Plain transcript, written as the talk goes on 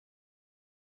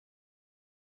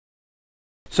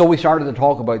So we started to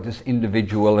talk about this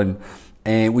individual,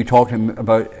 and we talked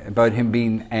about him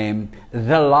being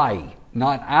the lie.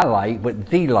 Not a lie, but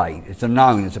the lie. It's a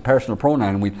noun, it's a personal pronoun,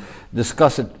 and we'll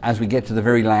discuss it as we get to the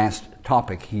very last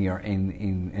topic here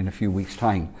in a few weeks'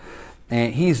 time.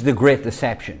 He's the great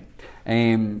deception.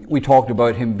 We talked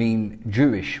about him being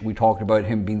Jewish. We talked about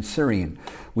him being Syrian.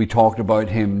 We talked about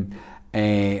him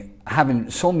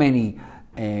having so many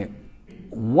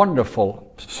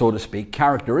wonderful, so to speak,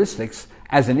 characteristics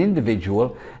as an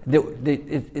individual.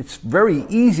 It's very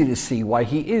easy to see why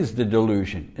he is the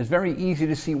delusion. It's very easy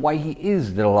to see why he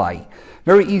is the lie.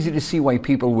 Very easy to see why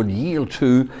people would yield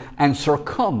to and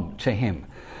succumb to him.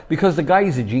 Because the guy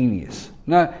is a genius.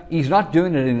 Now, he's not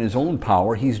doing it in his own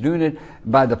power. He's doing it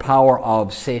by the power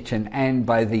of Satan and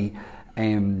by the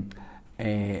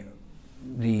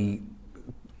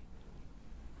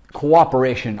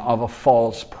cooperation of a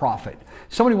false prophet.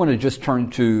 Somebody want to just turn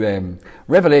to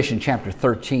Revelation chapter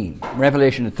 13.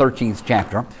 Revelation, the 13th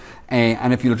chapter.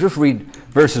 And if you'll just read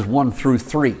verses 1 through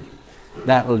 3,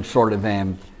 that will sort of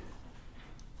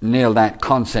nail that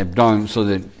concept down so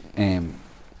that...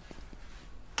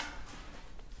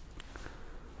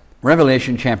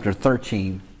 Revelation chapter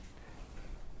 13,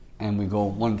 and we go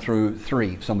 1 through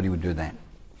 3, if somebody would do that.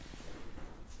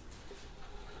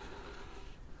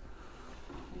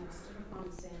 And I stood upon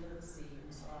the sand of the sea,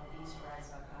 and saw a beast rise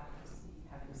up out of the sea,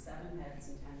 having 7 heads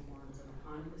and 10 horns, and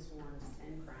upon his horns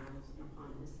 10 crowns, and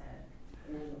upon his head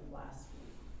the name of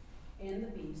blasphemy. And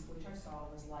the beast which I saw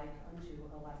was like unto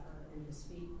a leopard, and his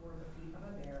feet were the feet of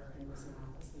a bear, and his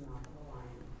mouth was the mouth of a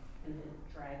lion. And the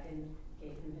dragon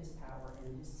gave him his power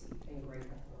and his seat and great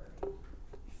authority.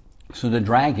 So the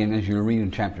dragon, as you read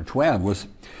in chapter 12, was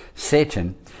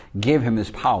Satan, gave him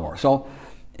his power. So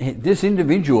this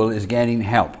individual is getting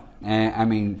help.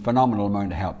 Phenomenal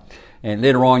amount of help.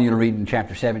 Later on, you'll read in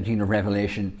chapter 17 of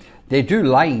Revelation, they do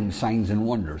lying signs and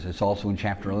wonders. It's also in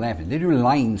chapter 11. They do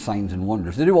lying signs and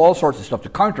wonders. They do all sorts of stuff to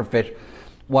counterfeit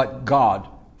what God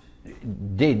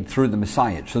did through the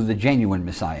Messiah, so the genuine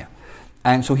Messiah.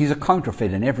 And so he's a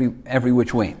counterfeit in every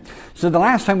which way. So the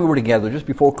last time we were together, just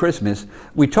before Christmas,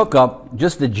 we took up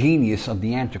just the genius of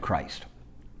the Antichrist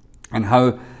and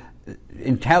how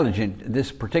intelligent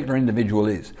this particular individual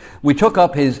is. We took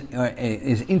up his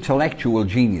intellectual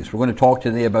genius. We're going to talk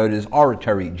today about his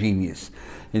oratory genius.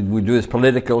 And we do his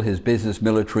political, his business,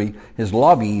 military, his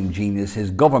lobbying genius, his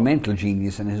governmental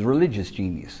genius, and his religious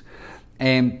genius.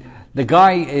 The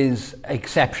guy is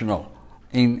exceptional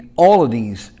in all of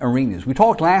these arenas. We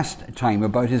talked last time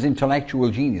about his intellectual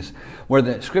genius, where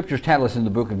the scriptures tell us in the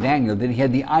book of Daniel that he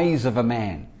had the eyes of a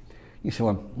man. You say,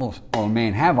 well, most all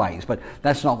men have eyes, but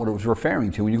that's not what it was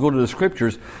referring to. When you go to the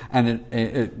scriptures and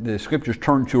the scriptures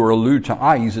turn to or allude to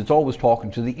eyes, it's always talking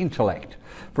to the intellect.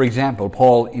 For example,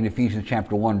 Paul in Ephesians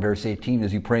chapter 1 verse 18,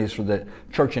 as he prays for the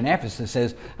church in Ephesus,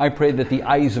 says, I pray that the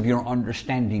eyes of your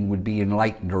understanding would be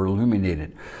enlightened or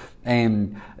illuminated.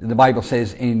 The Bible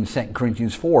says in 2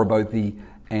 Corinthians 4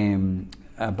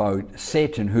 about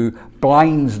Satan who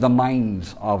blinds the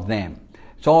minds of them.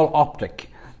 It's all optic.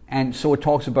 And so it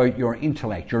talks about your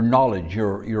intellect, your knowledge,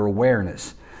 your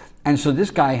awareness. And so this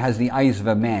guy has the eyes of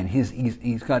a man.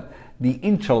 He's got the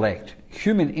intellect,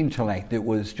 human intellect, that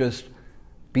was just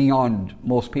beyond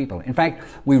most people. In fact,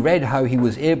 we read how he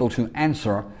was able to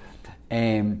answer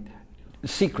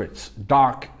secrets,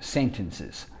 dark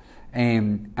sentences.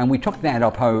 And we took that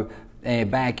up how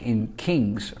back in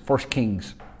Kings, 1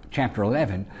 Kings chapter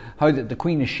 11, how that the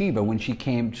Queen of Sheba, when she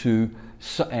came to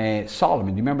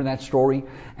Solomon, do you remember that story?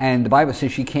 And the Bible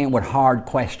says she came with hard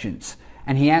questions,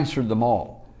 and he answered them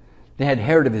all. They had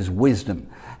heard of his wisdom,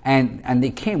 and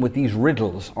they came with these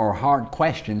riddles or hard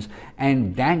questions,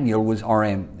 and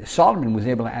Solomon was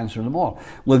able to answer them all.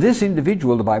 Well, this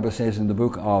individual, the Bible says in the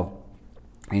book of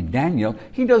Daniel,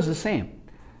 he does the same.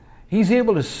 He's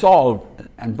able to solve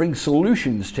and bring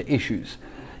solutions to issues.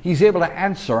 He's able to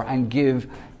answer and give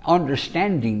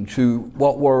understanding to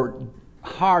what were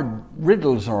hard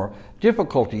riddles or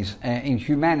difficulties in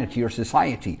humanity or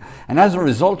society. And as a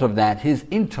result of that, his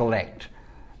intellect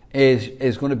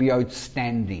is going to be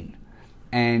outstanding.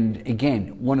 And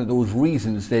again, one of those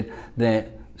reasons that the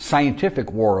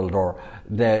scientific world or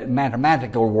the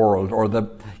mathematical world or the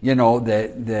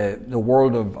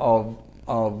world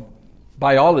of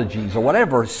biologies or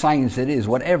whatever science it is,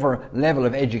 whatever level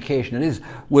of education it is,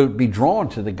 will be drawn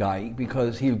to the guy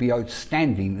because he'll be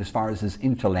outstanding as far as his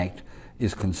intellect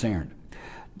is concerned.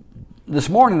 This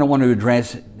morning I want to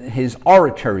address his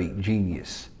oratory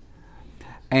genius.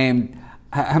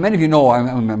 How many of you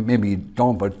know, maybe you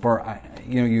don't, but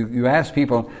you ask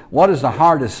people, what is the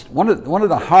hardest, one of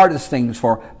the hardest things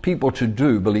for people to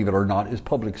do, believe it or not, is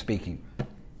public speaking.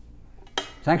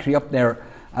 It's actually up there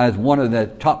as one of the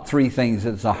top 3 things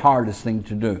that's the hardest thing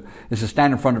to do, is to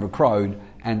stand in front of a crowd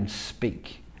and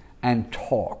speak and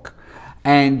talk.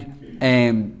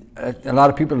 And a lot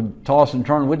of people toss and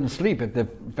turn and wouldn't sleep if they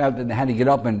felt that they had to get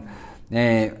up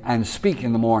and speak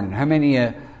in the morning. How many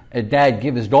a dad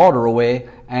give his daughter away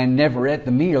and never ate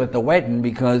the meal at the wedding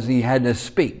because he had to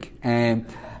speak, and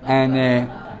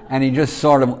he just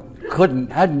sort of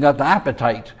hadn't got the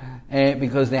appetite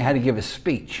because they had to give a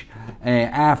speech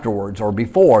afterwards or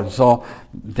before. So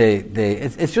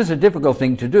it's just a difficult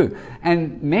thing to do.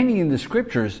 And many in the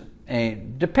scriptures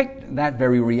depict that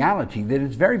very reality, that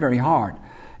it's very, very hard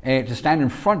to stand in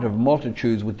front of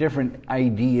multitudes with different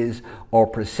ideas or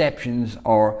perceptions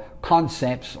or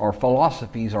concepts or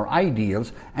philosophies or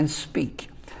ideals and speak.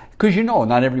 Because you know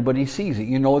not everybody sees it.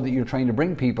 You know that you're trying to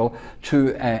bring people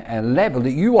to a level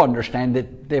that you understand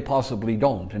that they possibly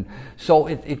don't. And so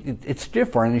it's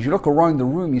different. And as you look around the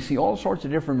room, you see all sorts of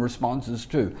different responses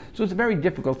too. So it's a very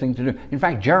difficult thing to do. In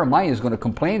fact, Jeremiah is going to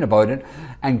complain about it.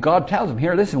 And God tells him,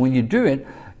 here, listen, when you do it,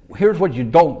 here's what you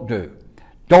don't do.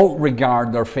 Don't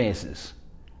regard their faces.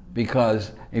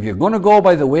 Because if you're going to go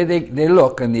by the way they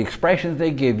look and the expressions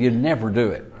they give, you'd never do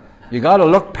it. You got to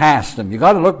look past them. You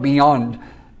got to look beyond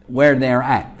where they're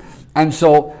at. And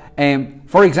so,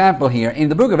 for example here, in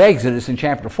the book of Exodus in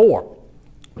chapter 4,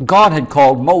 God had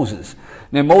called Moses.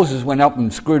 Now Moses went up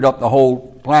and screwed up the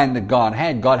whole plan that God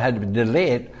had. God had to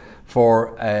delay it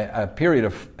for a period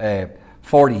of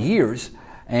 40 years.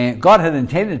 And God had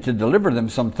intended to deliver them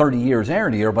some 30 years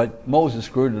earlier, but Moses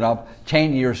screwed it up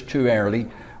 10 years too early,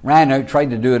 ran out, tried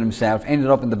to do it himself, ended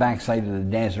up in the backside of the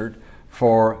desert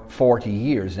for 40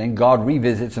 years. Then God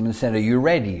revisits him and said, are you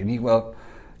ready? And he, well,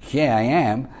 yeah, I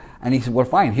am. And he said, well,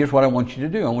 fine, here's what I want you to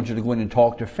do. I want you to go in and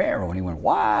talk to Pharaoh. And he went,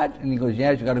 what? And he goes,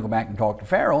 yes, you got to go back and talk to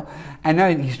Pharaoh. And now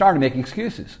he started making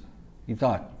excuses. He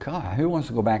thought, God, who wants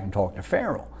to go back and talk to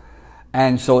Pharaoh?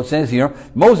 And so it says here,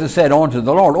 Moses said unto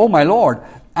the Lord, oh, my Lord,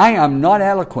 I am not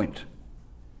eloquent.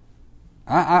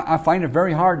 I find it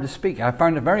very hard to speak. I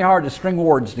find it very hard to string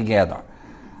words together.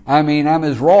 I mean, I'm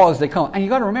as raw as they come. And you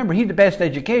got to remember, he's the best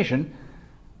education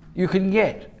you can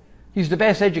get. He's the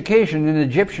best education an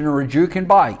Egyptian or a Jew can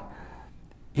buy.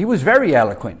 He was very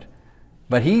eloquent,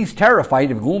 but he's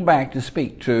terrified of going back to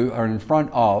speak to or in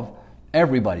front of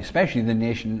everybody, especially the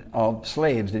nation of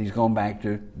slaves that he's going back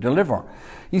to deliver.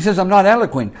 He says, I'm not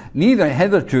eloquent, neither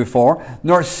hitherto,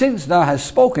 nor since thou hast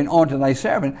spoken unto thy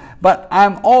servant, but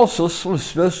I'm also slow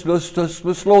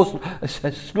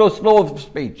of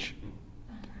speech.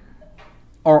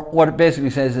 Or what it basically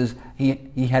says is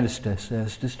he had a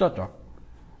stutter.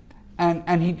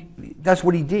 And that's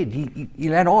what he did. He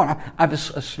let on. I have a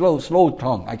slow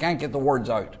tongue. I can't get the words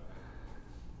out.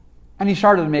 And he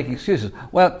started to make excuses.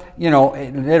 Well, you know,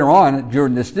 later on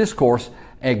during this discourse,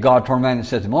 God turned around and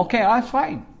said to him, okay, that's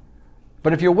fine.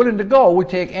 But if you're willing to go, we'll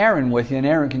take Aaron with you, and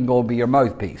Aaron can go be your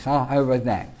mouthpiece. Huh? How about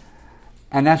that?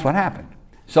 And that's what happened.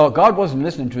 So God wasn't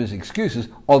listening to his excuses,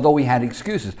 although he had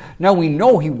excuses. Now we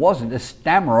know he wasn't a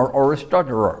stammerer or a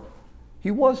stutterer.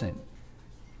 He wasn't.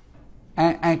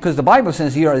 And because the Bible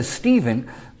says here, as Stephen,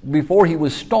 before he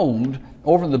was stoned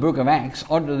over in the book of Acts,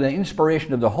 under the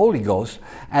inspiration of the Holy Ghost,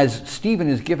 as Stephen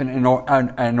is given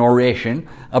an oration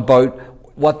about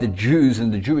what the Jews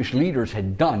and the Jewish leaders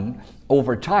had done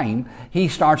over time, he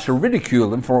starts to ridicule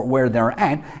them for where they're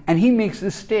at, and he makes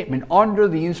this statement under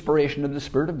the inspiration of the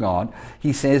Spirit of God.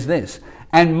 He says this,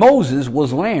 and Moses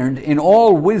was learned in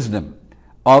all wisdom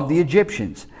of the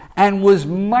Egyptians, and was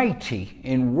mighty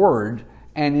in word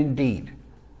and in deed.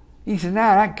 He said,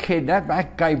 nah, that kid,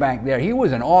 that guy back there, he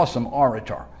was an awesome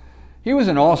orator. He was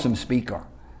an awesome speaker.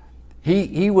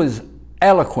 He was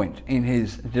eloquent in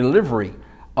his delivery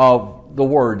of the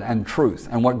word and truth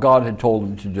and what God had told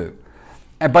him to do.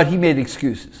 But he made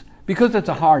excuses because it's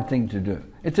a hard thing to do.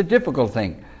 It's a difficult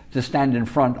thing to stand in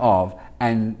front of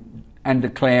and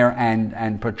declare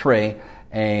and portray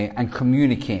and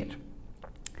communicate.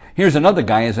 Here's another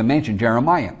guy, as I mentioned,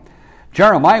 Jeremiah.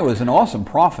 Jeremiah was an awesome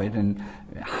prophet and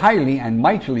highly and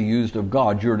mightily used of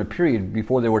God during a period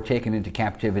before they were taken into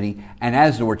captivity and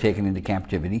as they were taken into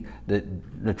captivity,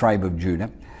 the tribe of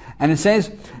Judah. And it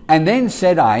says, and then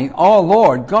said I, O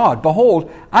Lord God,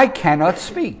 behold, I cannot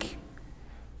speak.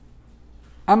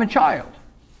 I'm a child.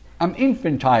 I'm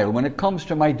infantile when it comes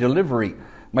to my delivery,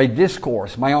 my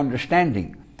discourse, my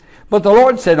understanding. But the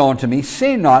Lord said unto me,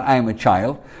 say not, I am a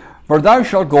child, for thou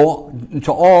shalt go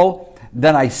into all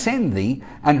that I send thee,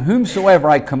 and whomsoever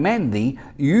I command thee,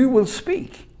 you will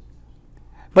speak.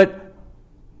 But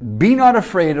be not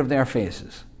afraid of their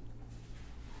faces,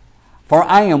 for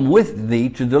I am with thee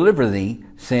to deliver thee,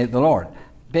 saith the Lord.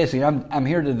 Basically, I'm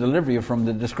here to deliver you from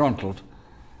the disgruntled.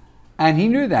 And he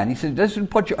knew that. He said, "Doesn't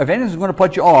put you, if anything's going to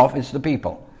put you off, it's the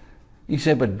people." He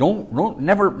said, "But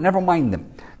never mind them."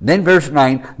 Then verse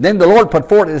 9, "Then the Lord put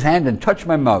forth his hand and touched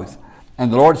my mouth.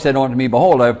 And the Lord said unto me,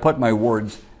 Behold, I have put my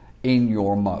words in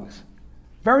your mouth."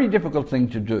 Very difficult thing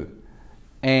to do.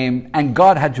 And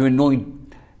God had to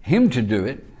anoint him to do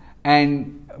it.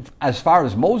 And as far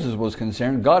as Moses was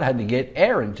concerned, God had to get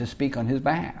Aaron to speak on his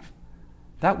behalf.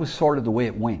 That was sort of the way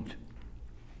it went.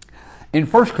 In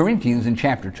 1 Corinthians in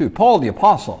chapter 2, Paul the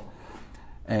Apostle,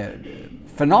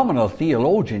 phenomenal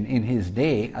theologian in his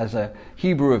day as a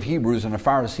Hebrew of Hebrews and a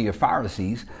Pharisee of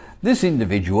Pharisees, this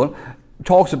individual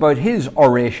talks about his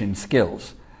oration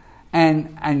skills.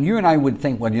 And you and I would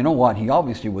think, well, you know what, he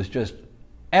obviously was just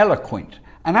eloquent.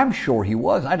 And I'm sure he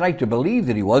was. I'd like to believe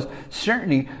that he was.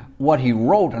 Certainly what he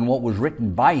wrote and what was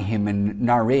written by him and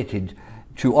narrated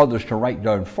to others to write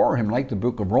down for him, like the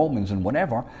book of Romans and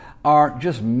whatever, are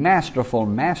just masterful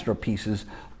masterpieces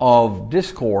of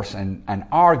discourse and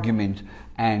argument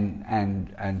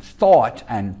and thought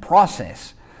and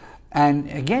process. And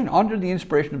again, under the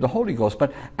inspiration of the Holy Ghost.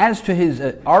 But as to his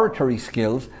oratory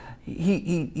skills,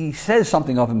 he says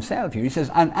something of himself here. He says,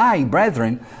 "And I,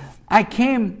 brethren, I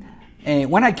came,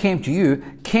 when I came to you,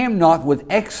 came not with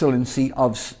excellency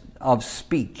of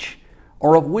speech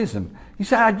or of wisdom." He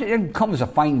said, "I didn't come as a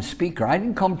fine speaker. I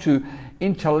didn't come to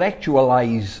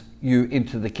intellectualize you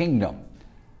into the kingdom."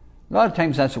 A lot of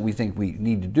times that's what we think we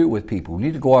need to do with people. We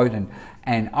need to go out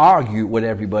and argue with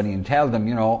everybody and tell them,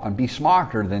 and be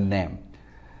smarter than them.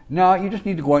 No, you just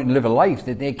need to go out and live a life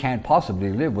that they can't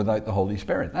possibly live without the Holy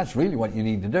Spirit. That's really what you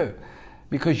need to do.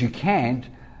 Because you can't,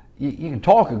 you can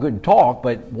talk a good talk,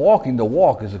 but walking the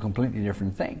walk is a completely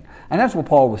different thing. And that's what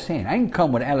Paul was saying. "I didn't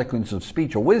come with eloquence of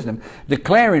speech or wisdom,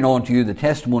 declaring unto you the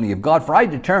testimony of God, for I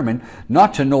determined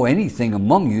not to know anything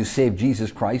among you save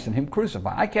Jesus Christ and him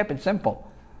crucified." I kept it simple.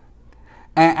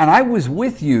 "And I was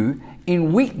with you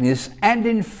in weakness and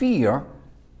in fear."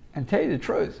 And tell you the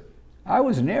truth, I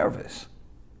was nervous.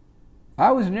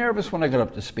 I was nervous when I got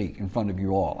up to speak in front of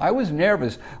you all. I was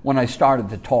nervous when I started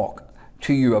to talk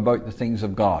to you about the things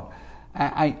of God.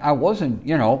 I wasn't,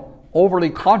 overly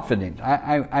confident.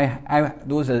 There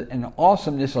was an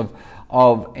awesomeness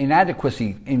of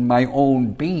inadequacy in my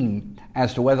own being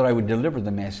as to whether I would deliver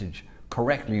the message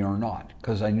correctly or not,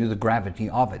 because I knew the gravity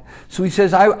of it. So he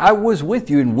says, I was with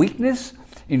you in weakness,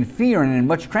 in fear, and in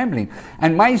much trembling.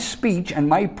 And my speech and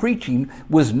my preaching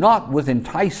was not with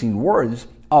enticing words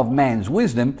of man's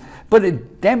wisdom, but a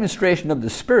demonstration of the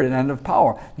Spirit and of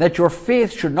power, that your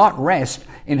faith should not rest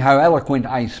in how eloquent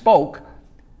I spoke,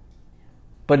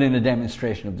 but in a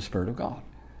demonstration of the Spirit of God.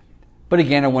 But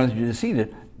again, I wanted you to see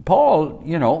that Paul,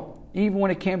 even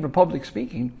when it came to public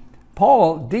speaking,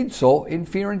 Paul did so in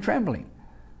fear and trembling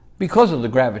because of the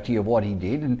gravity of what he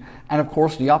did and of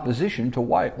course the opposition to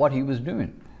what he was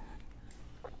doing.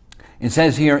 It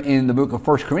says here in the book of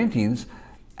 1 Corinthians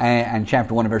and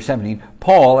chapter 1 and verse 17,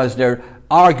 Paul, as they're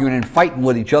arguing and fighting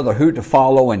with each other who to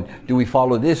follow, and do we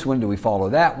follow this one, do we follow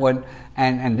that one,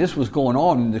 and this was going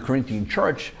on in the Corinthian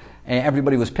church.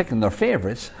 Everybody was picking their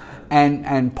favorites,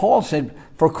 and Paul said,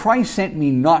 "For Christ sent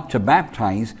me not to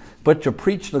baptize, but to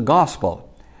preach the gospel,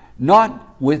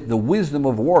 not with the wisdom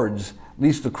of words,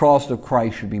 lest the cross of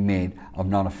Christ should be made of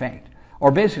none effect."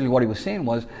 Or basically what he was saying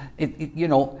was,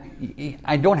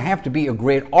 I don't have to be a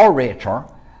great orator.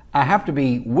 I have to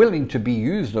be willing to be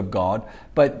used of God,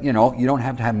 but you don't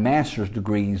have to have master's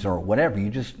degrees or whatever. You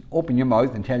just open your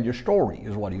mouth and tell your story,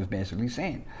 is what he was basically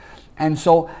saying. And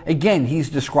so, again, he's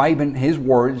describing his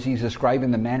words, he's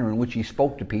describing the manner in which he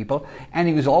spoke to people, and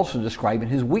he was also describing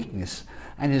his weakness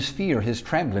and his fear, his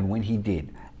trembling when he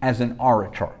did, as an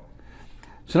orator.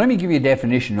 So let me give you a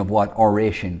definition of what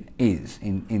oration is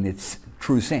in its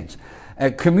true sense.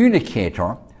 A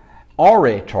communicator,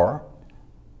 orator,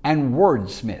 and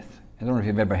wordsmith. I don't know if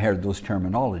you've ever heard those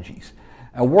terminologies.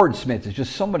 A wordsmith is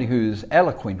just somebody who's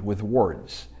eloquent with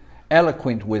words,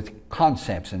 eloquent with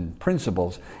concepts and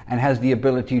principles, and has the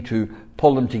ability to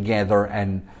pull them together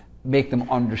and make them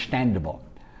understandable.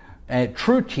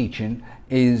 True teaching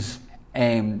is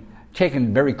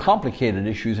taking very complicated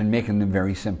issues and making them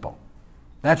very simple.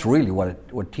 That's really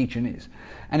what teaching is.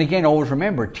 And again, always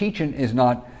remember, teaching is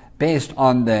not based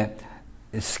on the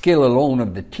skill alone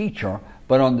of the teacher,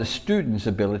 but on the student's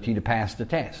ability to pass the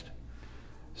test.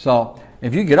 So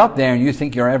if you get up there and you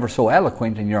think you're ever so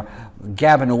eloquent and you're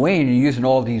gabbing away and you're using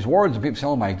all these words, and people say,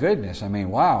 "Oh my goodness,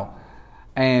 wow."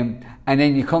 And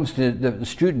then you comes to the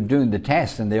student doing the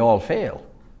test and they all fail.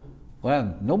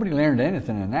 Well, nobody learned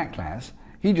anything in that class.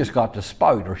 He just got to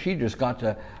spout, or she just got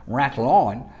to rattle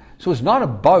on. So it's not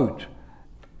about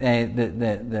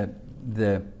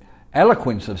the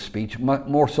eloquence of speech,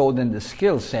 more so than the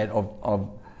skill set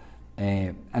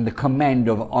and the command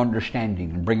of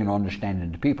understanding and bringing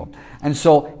understanding to people. And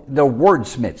so they're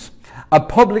wordsmiths. A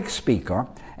public speaker,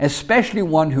 especially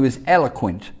one who is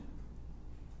eloquent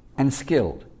and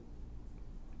skilled,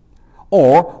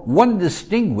 or one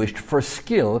distinguished for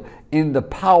skill in the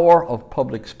power of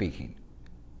public speaking.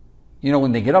 You know,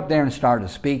 when they get up there and start to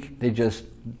speak,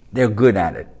 they're good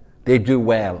at it. They do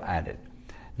well at it.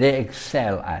 They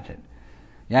excel at it.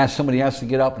 You ask somebody else to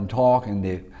get up and talk, and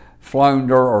they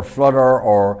flounder or flutter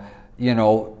or, you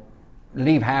know,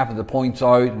 leave half of the points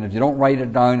out, and if you don't write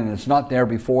it down and it's not there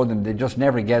before them, they just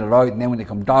never get it out, and then when they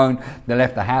come down, they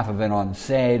left the half of it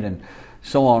unsaid, and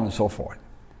so on and so forth.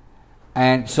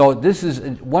 And so this is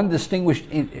one distinguished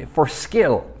for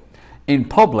skill in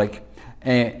public,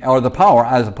 or the power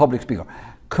as a public speaker.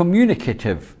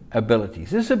 Communicative abilities.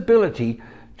 This ability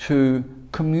to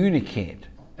communicate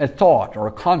a thought or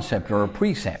a concept or a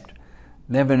precept.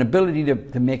 They have an ability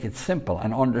to make it simple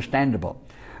and understandable.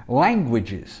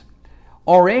 Languages.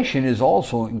 Oration is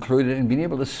also included in being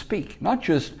able to speak, not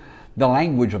just the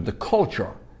language of the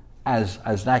culture,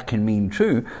 as that can mean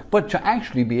too, but to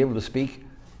actually be able to speak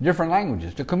different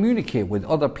languages, to communicate with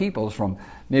other peoples from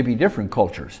maybe different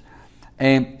cultures.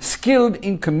 Skilled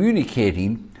in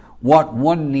communicating what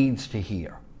one needs to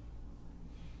hear.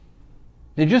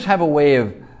 They just have a way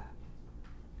of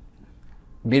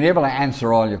being able to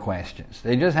answer all your questions.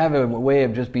 They just have a way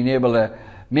of just being able to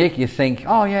make you think,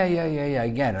 oh yeah, I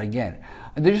get it.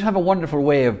 And they just have a wonderful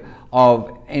way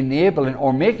of enabling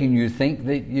or making you think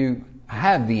that you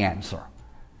have the answer.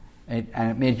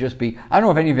 And it may just be, I don't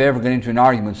know if any of you ever got into an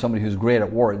argument with somebody who's great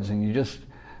at words, and you just,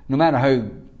 no matter how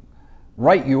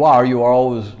right you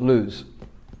always lose.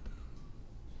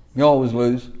 You always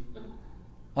lose.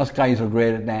 Us guys are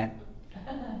great at that.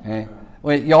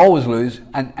 Well, you always lose,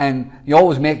 and you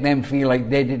always make them feel like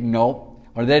they didn't know,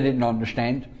 or they didn't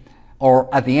understand,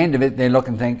 or at the end of it they look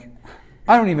and think,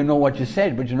 I don't even know what you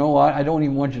said, but you know what, I don't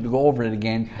even want you to go over it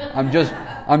again. I'm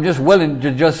just willing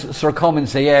to just succumb and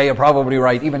say, yeah, you're probably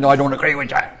right, even though I don't agree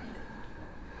with you.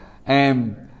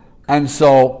 And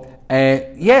so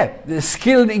they're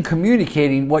skilled in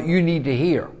communicating what you need to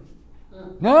hear.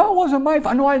 No, it wasn't my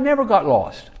fault. No, I never got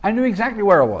lost. I knew exactly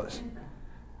where I was.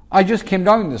 I just came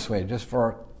down this way just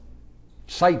for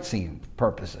sightseeing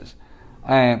purposes.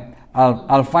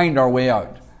 I'll find our way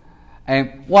out.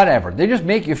 Whatever. They just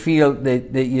make you feel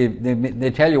that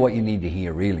they tell you what you need to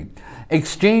hear, really.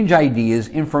 Exchange ideas,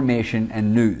 information,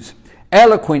 and news.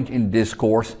 Eloquent in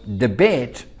discourse,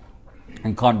 debate,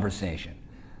 and conversation.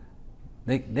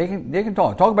 They can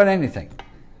talk about anything.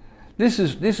 This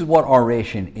is what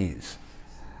oration is.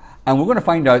 And we're going to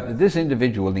find out that this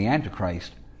individual, the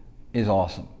Antichrist, is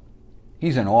awesome.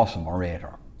 He's an awesome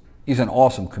orator. He's an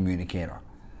awesome communicator.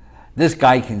 This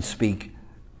guy can speak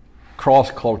cross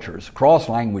cultures, cross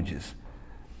languages.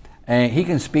 He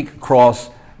can speak across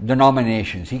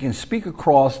denominations. He can speak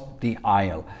across the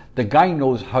aisle. The guy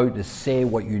knows how to say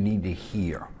what you need to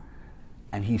hear.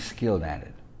 And he's skilled at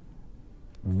it.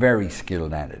 Very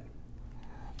skilled at it.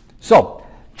 So,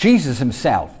 Jesus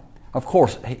himself, of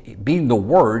course, being the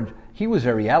Word, he was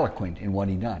very eloquent in what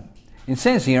he done. It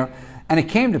says here, and it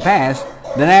came to pass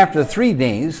that after 3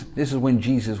 days, this is when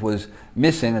Jesus was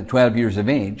missing at 12 years of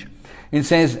age, it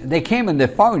says, they came and they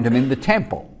found him in the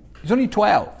temple. He's only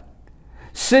 12.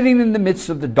 Sitting in the midst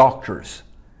of the doctors,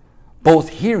 both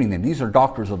hearing them. These are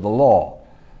doctors of the law.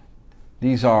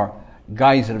 These are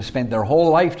guys that have spent their whole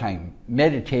lifetime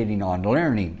meditating on,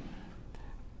 learning,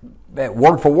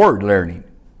 word for word learning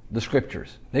the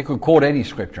scriptures. They could quote any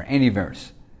scripture, any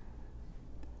verse.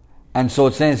 And so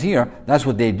it says here, that's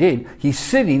what they did. He's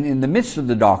sitting in the midst of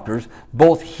the doctors,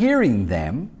 both hearing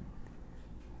them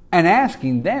and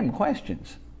asking them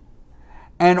questions.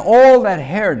 And all that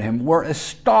heard him were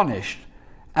astonished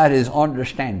at his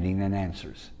understanding and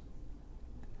answers.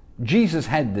 Jesus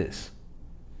had this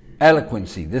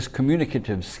eloquency, this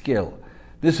communicative skill,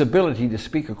 this ability to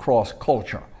speak across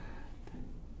culture,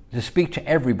 to speak to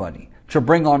everybody, to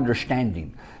bring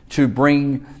understanding, to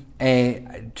bring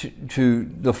to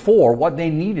the fore what they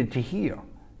needed to hear,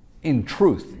 in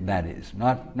truth, that is,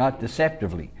 not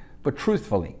deceptively, but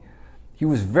truthfully. He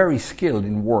was very skilled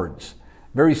in words,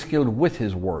 very skilled with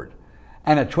his word.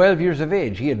 And at 12 years of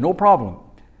age, he had no problem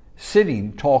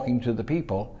sitting, talking to the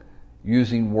people,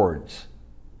 using words.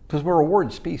 Because we're a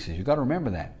word species, you've got to remember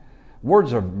that.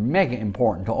 Words are mega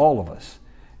important to all of us.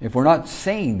 If we're not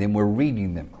saying them, we're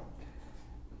reading them.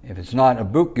 If it's not a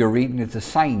book you're reading, it's a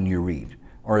sign you read,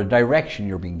 or a direction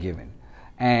you're being given,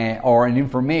 or an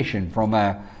information from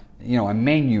a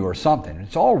menu or something.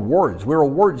 It's all words. We're a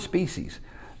word species.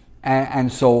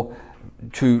 And so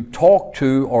to talk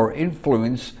to or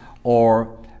influence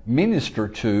or minister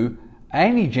to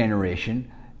any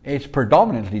generation, it's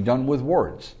predominantly done with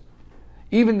words.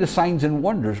 Even the signs and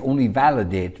wonders only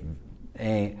validate,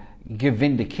 give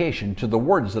vindication to the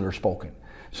words that are spoken.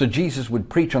 So Jesus would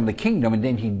preach on the kingdom and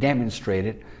then he'd demonstrate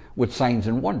it with signs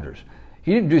and wonders.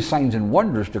 He didn't do signs and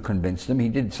wonders to convince them. He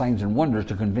did signs and wonders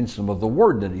to convince them of the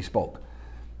word that he spoke.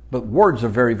 But words are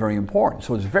very, very important.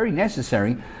 So it's very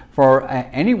necessary for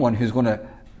anyone who's going to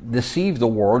deceive the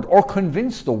world or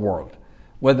convince the world,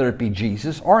 whether it be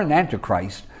Jesus or an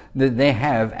Antichrist, that they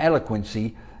have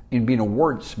eloquency in being a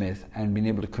wordsmith and being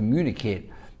able to communicate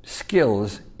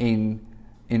skills in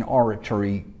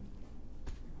oratory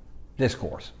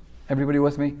discourse. Everybody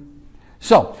with me?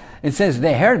 So it says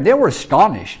they were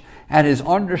astonished at his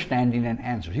understanding and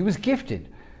answers. He was gifted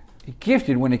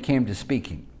when it came to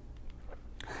speaking.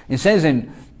 It says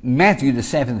in Matthew the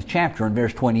 7th chapter in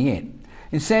verse 28,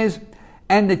 it says,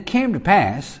 "And it came to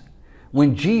pass,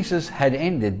 when Jesus had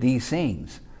ended these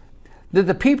sayings, that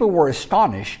the people were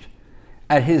astonished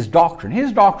at his doctrine."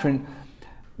 His doctrine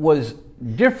was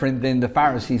different than the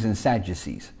Pharisees and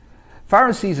Sadducees.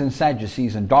 Pharisees and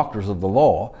Sadducees and doctors of the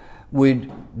law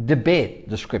would debate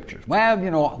the scriptures. Well,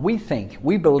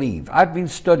 we believe. I've been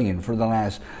studying for the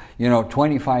last,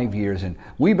 25 years, and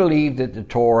we believe that the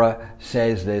Torah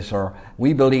says this, or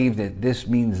we believe that this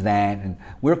means that, and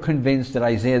we're convinced that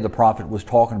Isaiah the prophet was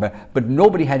talking about, but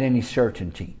nobody had any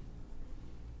certainty.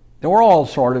 They were all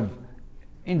sort of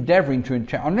endeavoring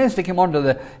to, unless they came under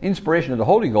the inspiration of the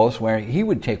Holy Ghost, where he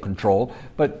would take control,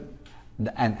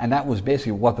 and that was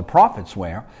basically what the prophets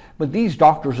were. But these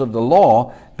doctors of the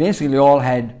law basically all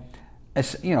had,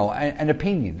 an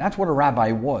opinion. That's what a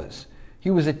rabbi was. He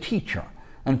was a teacher,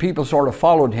 and people sort of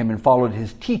followed him and followed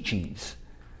his teachings.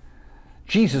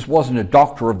 Jesus wasn't a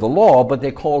doctor of the law, but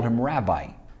they called him rabbi,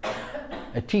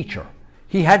 a teacher.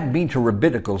 He hadn't been to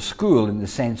rabbinical school in the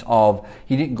sense of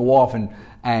he didn't go off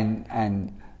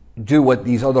and do what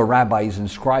these other rabbis and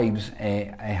scribes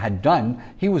had done.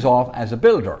 He was off as a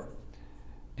builder.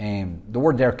 The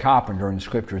word there, carpenter, in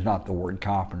Scripture is not the word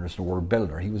carpenter, it's the word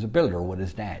builder. He was a builder with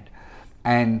his dad,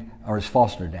 or his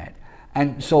foster dad.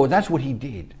 And so that's what he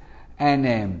did.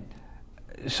 And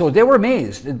so they were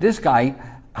amazed that this guy,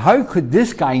 how could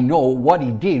this guy know what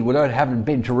he did without having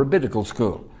been to rabbinical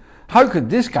school? How could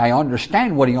this guy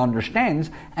understand what he understands?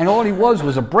 And all he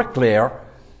was a bricklayer,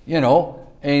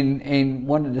 in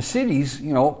one of the cities,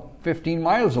 15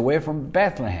 miles away from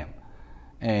Bethlehem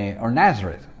or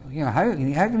Nazareth. How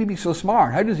can he be so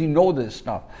smart? How does he know this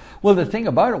stuff? Well, the thing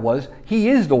about it was, he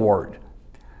is the Word.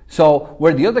 So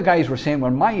where the other guys were saying,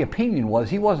 well, my opinion was,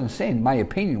 he wasn't saying my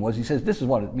opinion was, he says, this is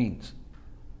what it means.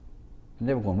 And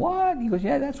they were going, what? He goes,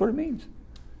 yeah, that's what it means.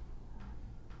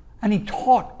 And he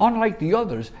taught, unlike the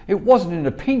others, it wasn't an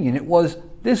opinion, it was,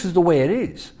 this is the way it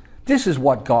is. This is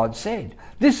what God said.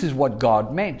 This is what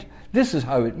God meant. This is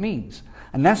how it means.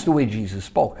 And that's the way Jesus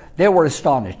spoke. They were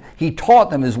astonished. He taught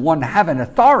them as one having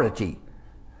authority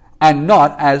and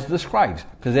not as the scribes,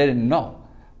 because they didn't know.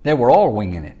 They were all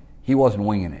winging it. He wasn't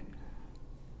winging it.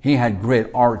 He had great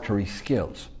oratory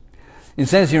skills. It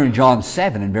says here in John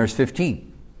 7 and verse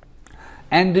 15,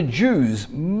 "And the Jews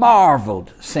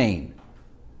marveled, saying,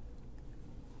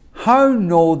 How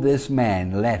know this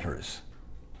man letters,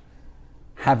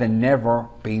 having never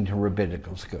been to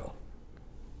rabbinical school?"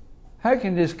 How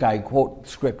can this guy quote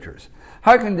scriptures?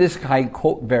 How can this guy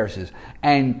quote verses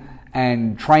and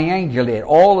triangulate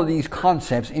all of these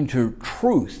concepts into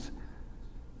truth?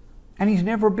 And he's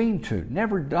never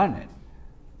never done it.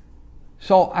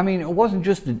 So, it wasn't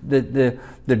just the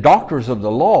doctors of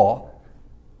the law.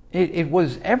 It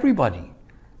was everybody,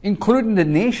 including the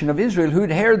nation of Israel,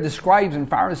 who'd heard the scribes and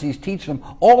Pharisees teach them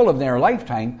all of their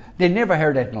lifetime. They never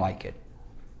heard anything like it.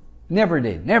 Never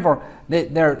did. Never.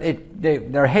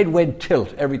 Their head went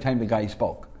tilt every time the guy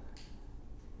spoke.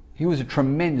 He was a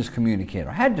tremendous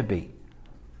communicator. Had to be.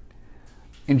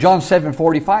 In John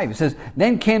 7:45, it says,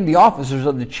 "Then came the officers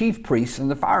of the chief priests and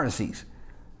the Pharisees.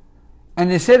 And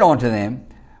they said unto them,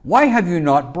 Why have you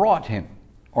not brought him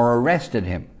or arrested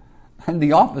him? And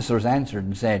the officers answered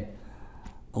and said,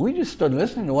 We just stood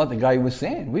listening to what the guy was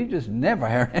saying. We just never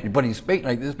heard anybody speak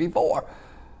like this before."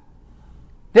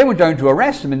 They went down to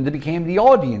arrest him, and they became the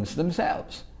audience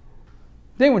themselves.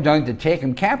 They went down to take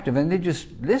him captive, and they just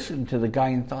listened to the guy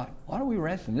and thought, what are we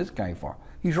arresting this guy for?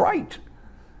 He's right.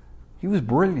 He was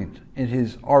brilliant in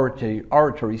his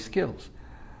oratory skills.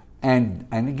 And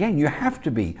again, you have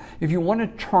to be. If you want to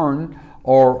turn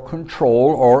or control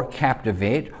or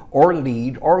captivate or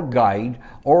lead or guide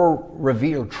or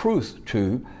reveal truth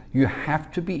to, you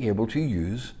have to be able to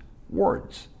use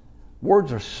words.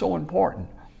 Words are so important.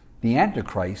 The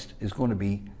Antichrist is going to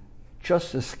be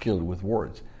just as skilled with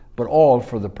words, but all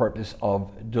for the purpose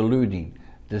of deluding,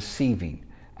 deceiving,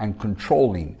 and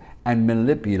controlling and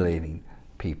manipulating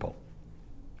people.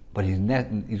 But he's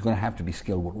going to have to be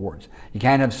skilled with words. You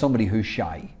can't have somebody who's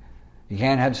shy. You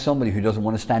can't have somebody who doesn't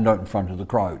want to stand out in front of the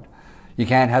crowd. You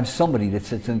can't have somebody that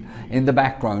sits in the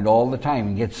background all the time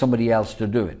and gets somebody else to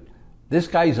do it. This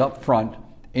guy's up front,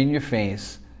 in your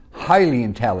face, highly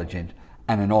intelligent,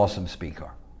 and an awesome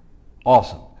speaker.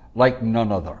 Awesome, like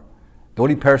none other. The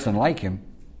only person like him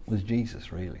was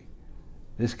Jesus, really.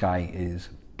 This guy is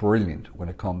brilliant when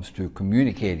it comes to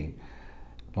communicating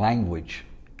language,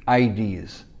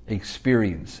 ideas,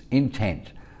 experience,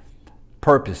 intent,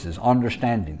 purposes,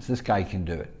 understandings. This guy can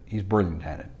do it. He's brilliant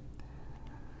at it.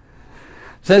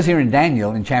 It says here in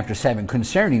Daniel in chapter 7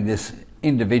 concerning this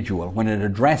individual, when it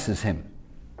addresses him,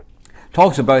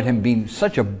 talks about him being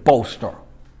such a boaster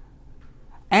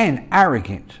and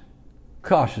arrogant.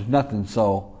 Gosh, there's nothing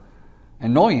so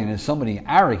annoying as somebody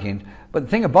arrogant. But the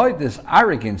thing about this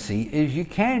arrogancy is you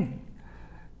can't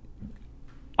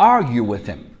argue with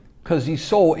him because he's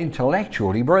so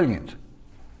intellectually brilliant.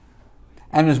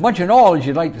 And as much in all as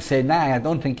you'd like to say, nah, I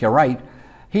don't think you're right,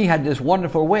 he had this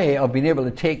wonderful way of being able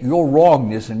to take your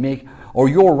wrongness and make, or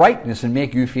your rightness and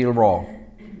make you feel wrong,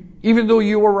 even though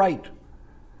you were right.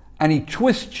 And he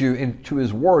twists you into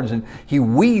his words, and he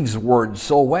weaves words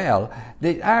so well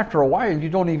that after a while you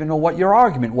don't even know what your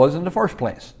argument was in the first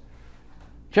place.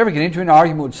 Did you ever get into an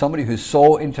argument with somebody who's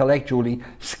so intellectually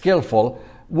skillful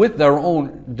with their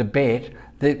own debate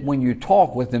that when you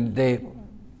talk with them,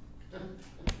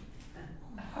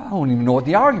 I don't even know what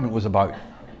the argument was about.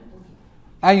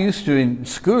 In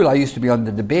school, I used to be on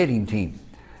the debating team.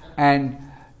 And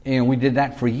we did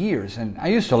that for years. And I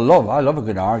love a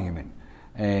good argument.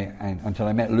 And until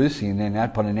I met Lucy, and then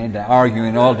that put an end to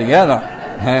arguing altogether.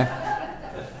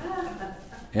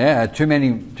 Yeah, too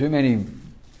many.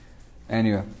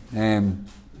 Anyway,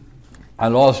 I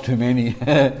lost too many.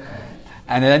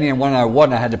 And then when I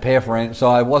won, I had to pay for it,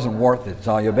 so it wasn't worth it.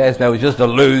 So your best bet was just to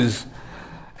lose.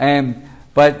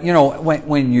 But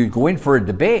when you go in for a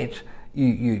debate,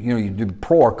 you do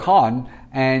pro or con,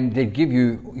 and they give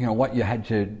you what you had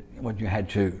to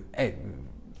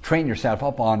train yourself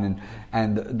up on,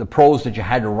 and the pros that you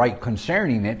had to write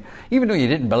concerning it, even though you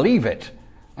didn't believe it.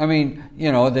 I mean,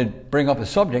 they'd bring up a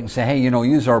subject and say, hey,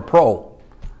 use our pro.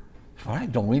 Well, I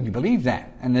don't really believe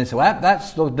that. And they say, well,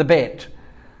 that's the debate.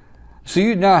 So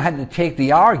you now had to take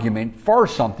the argument for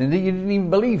something that you didn't even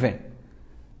believe in.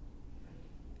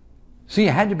 So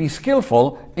you had to be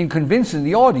skillful in convincing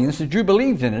the audience that you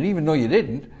believed in it, even though you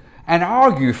didn't, and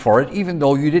argue for it, even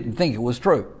though you didn't think it was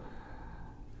true.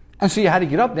 And so you had to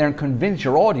get up there and convince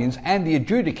your audience and the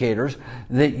adjudicators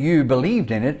that you believed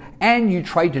in it, and you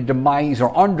tried to demise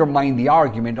or undermine the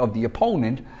argument of the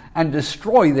opponent and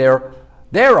destroy their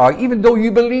argument, even though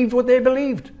you believed what they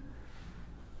believed.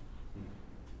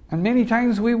 And many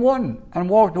times we won and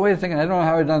walked away thinking, I don't know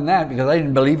how I done that because I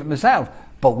didn't believe it myself,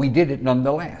 but we did it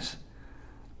nonetheless.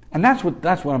 And that's what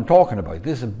I'm talking about,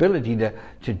 this ability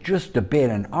to just debate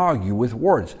and argue with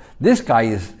words. This guy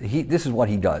this is what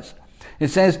he does. It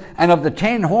says, and of the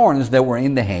 10 horns that were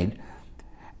in the head,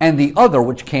 and the other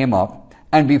which came up,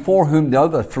 and before whom the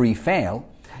other 3 fell,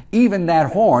 even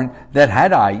that horn that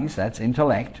had eyes, that's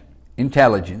intellect,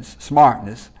 intelligence,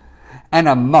 smartness, and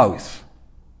a mouth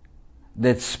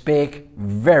that spake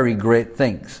very great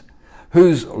things,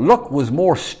 whose look was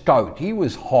more stout. He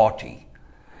was haughty.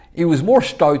 He was more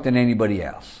stout than anybody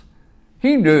else.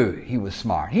 He knew he was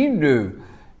smart. He knew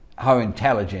how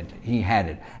intelligent he had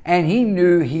it. And he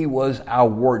knew he was a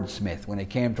wordsmith when it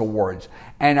came to words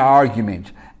and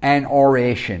argument and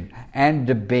oration and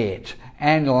debate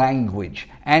and language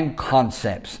and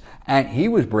concepts. And he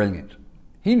was brilliant.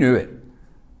 He knew it.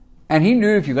 And he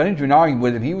knew if you got into an argument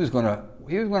with him, he was going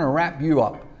to wrap you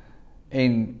up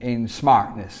in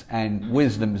smartness and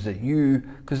wisdoms that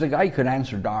because the guy could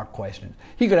answer dark questions.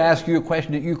 He could ask you a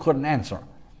question that you couldn't answer.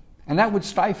 And that would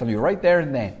stifle you right there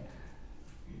and then.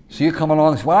 So you come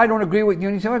along and say, well, I don't agree with you.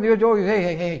 And you say, well,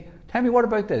 hey, tell me, what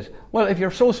about this? Well, if you're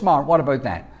so smart, what about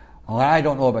that? Well, I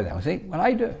don't know about that. Well, see, well,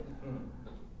 I do.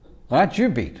 Well, that's you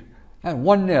beat. That's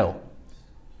 1-0.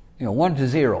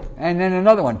 1-0. And then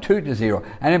another one, 2-0.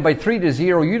 And then by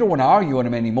 3-0, you don't want to argue with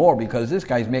him anymore because this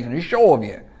guy's making a show of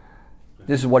you.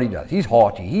 This is what he does. He's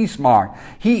haughty. He's smart.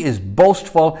 He is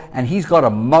boastful, and he's got a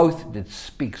mouth that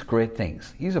speaks great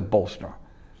things. He's a boaster.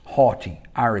 Haughty,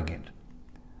 arrogant.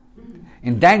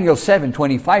 In Daniel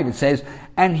 7:25 it says,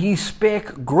 and he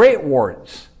spake great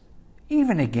words,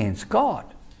 even against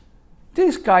God.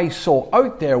 This guy's so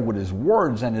out there with his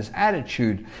words and his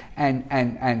attitude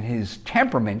and his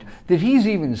temperament that he's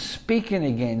even speaking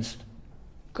against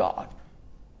God.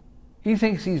 He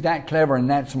thinks he's that clever and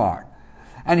that smart.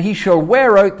 And he shall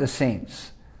wear out the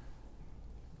saints.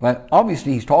 Well,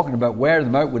 obviously he's talking about wear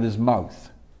them out with his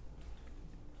mouth.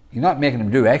 He's not making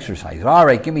them do exercise. All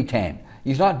right, give me 10.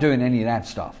 He's not doing any of that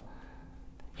stuff.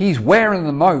 He's wearing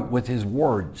them out with his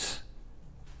words.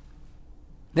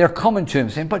 They're coming to him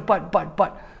saying, but,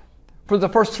 for the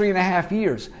first 3.5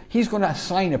 years, he's going to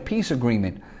sign a peace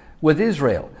agreement with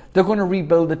Israel. They're going to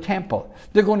rebuild the temple.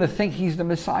 They're going to think he's the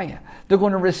Messiah. They're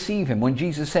going to receive him. When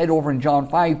Jesus said over in John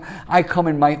 5, I come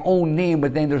in my own name,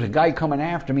 but then there's a guy coming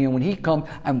after me, and when he comes,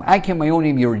 I come in my own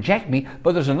name, you reject me,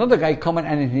 but there's another guy coming,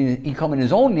 and he come in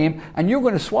his own name, and you're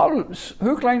going to swallow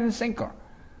hook, line, and sinker.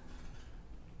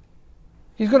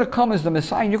 He's going to come as the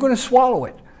Messiah, and you're going to swallow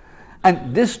it.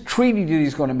 And this treaty that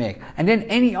he's going to make, and then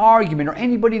any argument or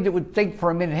anybody that would think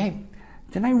for a minute, hey,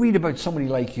 didn't I read about somebody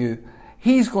like you?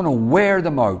 He's going to wear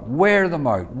them out, wear them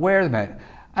out, wear them out.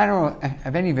 I don't know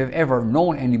if any of you have ever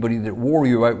known anybody that wore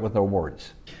you out with their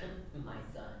words. My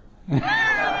son.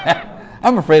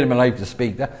 I'm afraid of my life to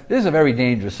speak. This is a very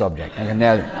dangerous subject. I can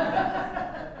tell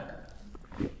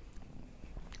you.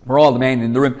 For all the men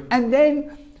in the room. And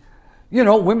then, you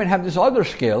know, women have this other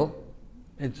skill.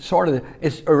 It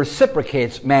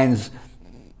reciprocates man's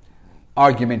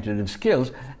argumentative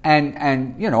skills.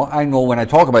 And you know, I know when I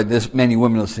talk about this, many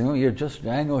women will say, oh,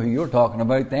 I know who you're talking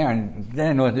about there, and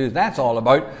they know what that's all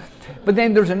about. But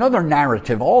then there's another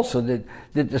narrative also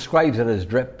that describes it as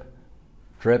drip,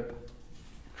 drip,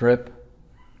 drip,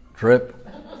 drip,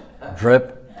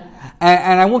 drip.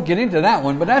 And I won't get into that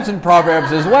one, but that's in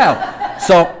Proverbs as well.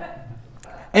 So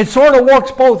it sort of works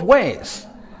both ways.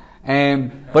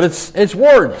 But it's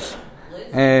words.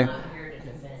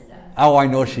 Oh, I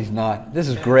know she's not. This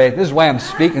is great. This is why I'm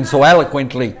speaking so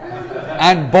eloquently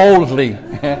and boldly.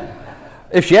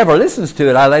 If she ever listens to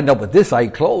it, I'll end up with this eye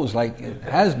closed, like it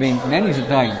has been many a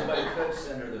time. Somebody could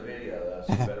send her the video, though,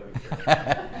 so you better be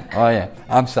careful. Oh yeah,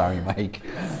 I'm sorry, Mike.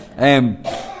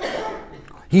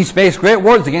 He spake great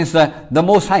words against the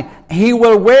Most High. He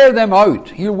will wear them out.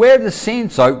 He'll wear the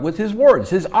saints out with his words,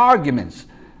 his arguments.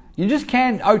 You just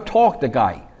can't out-talk the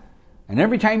guy. And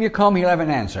every time you come, he'll have an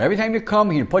answer. Every time you come,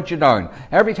 he'll put you down.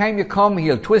 Every time you come,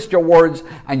 he'll twist your words,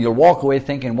 and you'll walk away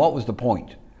thinking, what was the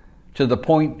point? To the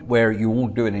point where you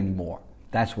won't do it anymore.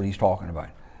 That's what he's talking about.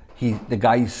 The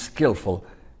guy's skillful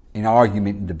in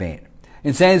argument and debate.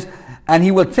 It says, and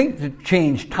he will think to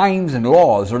change times and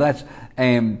laws, or that's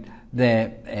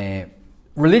the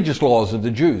religious laws of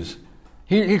the Jews.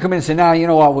 He'll come in and say, now, you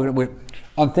know what,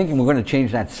 I'm thinking we're going to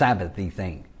change that Sabbath-y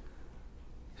thing.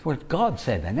 It's what God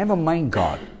said. I never mind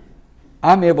God.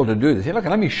 I'm able to do this. Hey, look,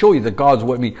 let me show you that God's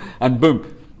with me. And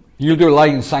boom, you'll do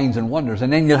lying signs and wonders.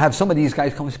 And then you'll have some of these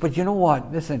guys come and say, but you know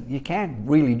what? Listen, you can't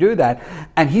really do that.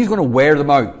 And he's going to wear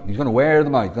them out. He's going to wear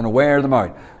them out. He's going to wear them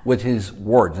out with his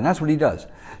words. And that's what he does.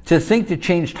 To think to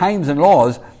change times and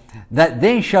laws, that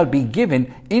they shall be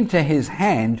given into his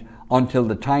hand until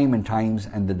the time and times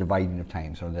and the dividing of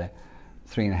times, or the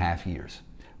 3.5 years.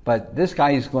 But this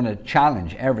guy is going to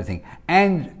challenge everything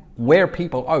and wear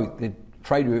people out that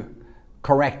try to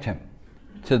correct him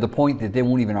to the point that they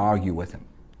won't even argue with him.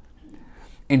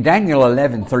 In Daniel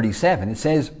 11:37 it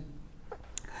says,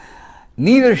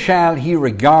 neither shall he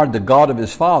regard the God of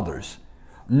his fathers,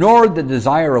 nor the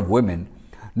desire of women,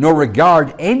 nor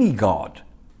regard any God,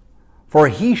 for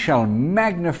he shall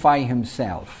magnify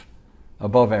himself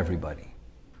above everybody.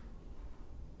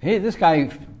 Hey, this guy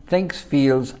thinks,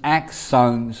 feels, acts,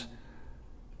 sounds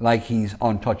like he's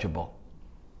untouchable.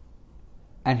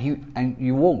 And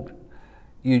you won't.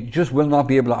 You just will not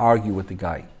be able to argue with the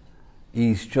guy.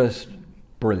 He's just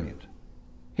brilliant.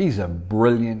 He's a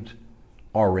brilliant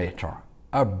orator,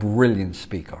 a brilliant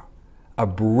speaker, a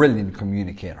brilliant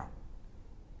communicator.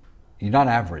 He's not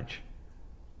average.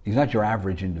 He's not your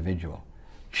average individual.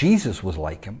 Jesus was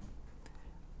like him,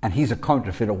 and he's a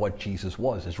counterfeit of what Jesus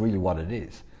was. It's really what it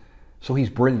is. So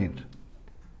he's brilliant.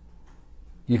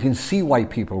 You can see why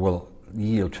people will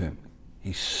yield to him.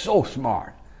 He's so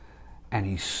smart, and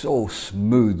he's so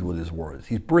smooth with his words.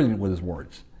 He's brilliant with his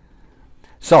words.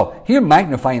 So he'll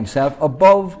magnify himself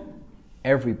above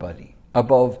everybody,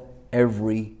 above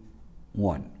everyone.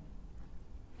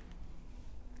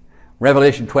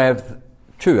 Revelation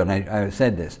 12:2, and I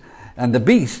said this. And the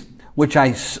beast which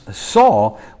I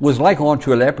saw was like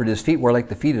unto a leopard, his feet were like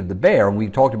the feet of the bear. And we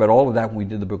talked about all of that when we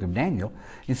did the book of Daniel.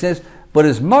 It says, but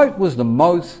his mouth was the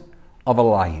mouth of a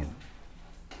lion.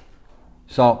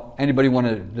 So anybody want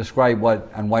to describe what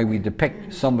and why we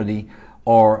depict somebody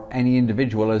or any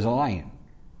individual as a lion?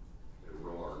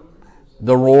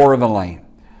 the roar of a lion,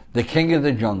 the king of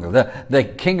the jungle,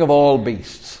 the king of all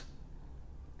beasts.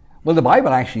 Well, the Bible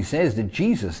actually says that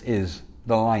Jesus is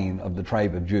the Lion of the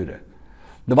tribe of Judah.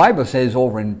 The Bible says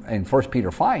over in 1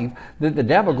 Peter 5 that the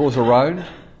devil goes around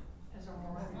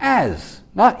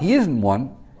he isn't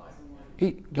one.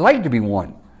 He'd like to be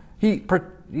one. He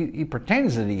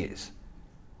pretends that he is.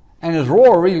 And his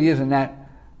roar really isn't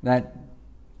that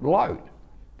loud.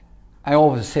 I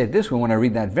always said this when I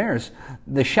read that verse,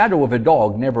 the shadow of a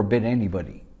dog never bit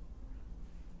anybody.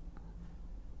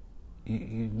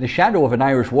 The shadow of an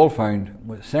Irish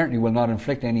wolfhound certainly will not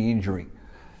inflict any injury.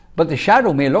 But the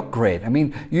shadow may look great. I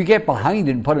mean, you get behind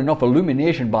it and put enough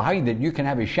illumination behind it, you can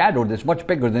have a shadow that's much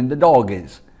bigger than the dog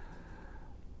is.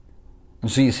 And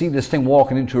so you see this thing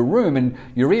walking into a room and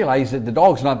you realize that the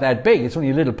dog's not that big, it's only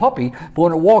a little puppy, but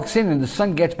when it walks in and the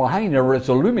sun gets behind it or it's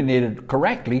illuminated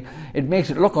correctly, it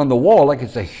makes it look on the wall like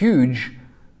it's a huge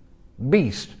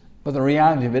beast. But the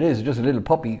reality of it is just a little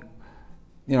puppy,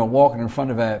 walking in front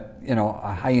of a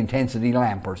high intensity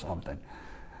lamp or something.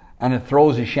 And it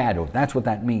throws a shadow. That's what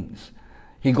that means.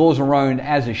 He goes around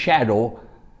as a shadow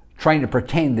trying to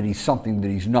pretend that he's something that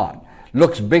he's not.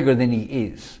 Looks bigger than he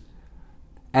is.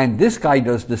 And this guy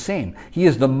does the same. He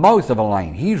is the mouth of a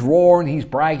lion. He's roaring, he's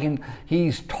bragging,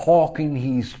 he's talking,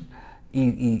 he's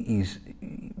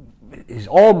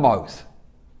all mouth.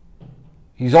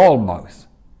 He's all mouth.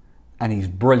 And he's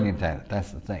brilliant at it.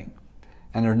 That's the thing.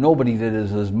 And there's nobody that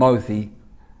is as mouthy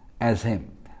as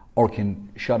him or can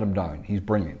shut him down. He's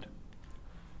brilliant.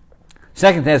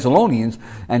 2 Thessalonians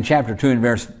and chapter 2 and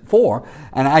verse 4,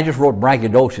 and I just wrote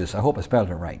braggadocious. I hope I spelled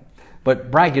it right. But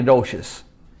braggadocious.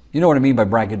 You know what I mean by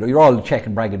braggadocious? You're all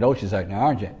checking braggadocious out now,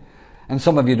 aren't you? And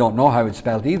some of you don't know how it's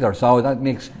spelled either, so that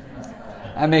makes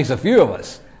a few of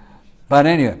us. But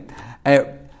anyway,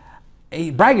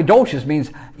 braggadocious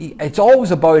means it's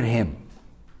always about him.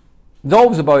 It's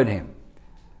always about him.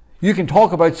 You can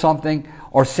talk about something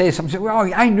or say something.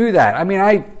 Well, I knew that. I mean,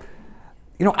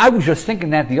 I was just thinking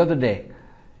that the other day.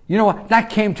 You know what? That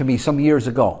came to me some years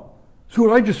ago. So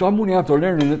I'm only after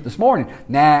learning it this morning.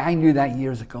 Nah, I knew that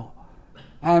years ago.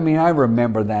 I mean, I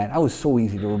remember that. I was so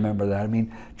easy to remember that. I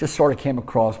mean, just sort of came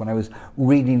across when I was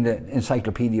reading the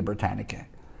Encyclopedia Britannica.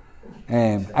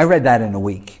 I read that in a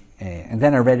week. And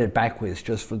then I read it backwards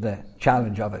just for the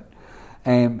challenge of it.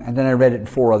 And then I read it in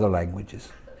 4 other languages.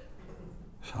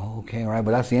 So, okay, all right,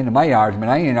 but that's the end of my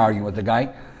argument. I ain't arguing with the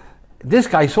guy. This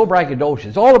guy's so braggadocious.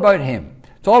 It's all about him.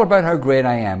 It's all about how great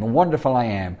I am and wonderful I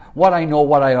am, what I know,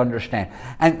 what I understand.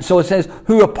 And so it says,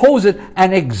 who opposes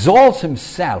and exalts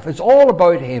himself. It's all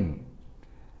about him.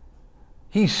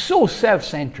 He's so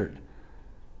self-centered.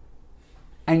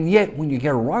 And yet, when you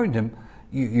get around him,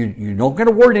 you don't get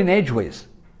a word in edgeways.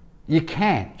 You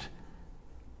can't.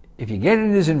 If you get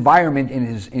in his environment,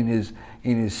 in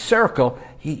his circle,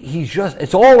 he's just,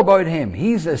 it's all about him.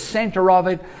 He's the center of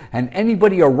it, and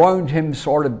anybody around him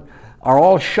sort of are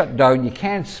all shut down. You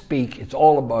can't speak. It's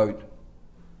all about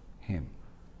him.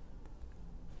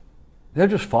 They'll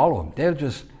just follow him. They'll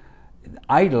just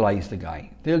idolize the guy.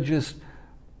 They'll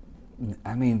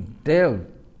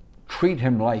treat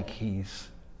him like he's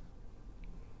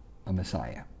a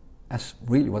Messiah. That's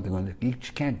really what they're going to do. You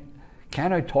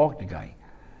can't out-talk the guy.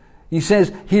 He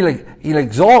says he'll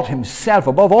exalt himself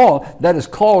above all that is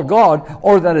called God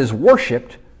or that is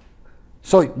worshipped.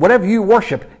 So whatever you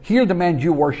worship, he'll demand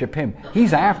you worship him.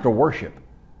 He's after worship.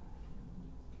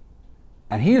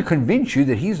 And he'll convince you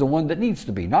that he's the one that needs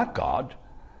to be, not God.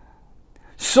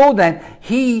 So that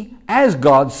he, as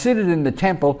God, sitteth in the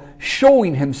temple,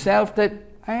 showing himself that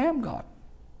I am God.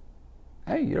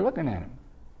 Hey, you're looking at him.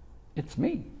 It's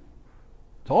me.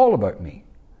 It's all about me.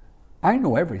 I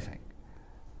know everything.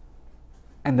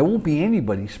 And there won't be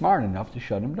anybody smart enough to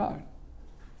shut him down.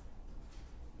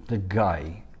 The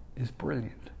guy is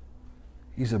brilliant.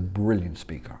 He's a brilliant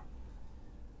speaker.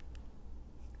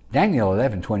 Daniel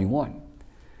 11:21.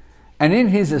 And in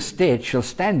his estate shall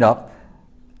stand up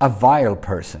a vile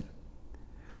person,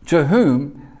 to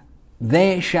whom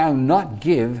they shall not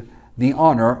give the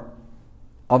honor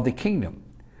of the kingdom,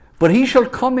 but he shall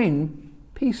come in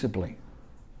peaceably.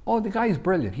 Oh, the guy's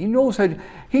brilliant. He knows how to,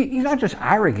 he's not just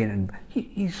arrogant, and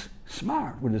he's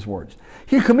smart with his words.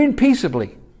 He'll come in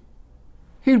peaceably.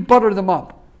 He'll butter them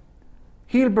up.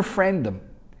 He'll befriend them.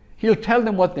 He'll tell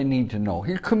them what they need to know.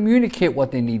 He'll communicate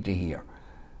what they need to hear.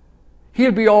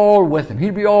 He'll be all with them.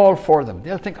 He'll be all for them.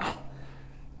 They'll think, oh,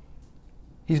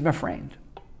 he's my friend.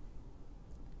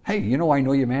 Hey, you know I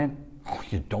know you, man. Oh,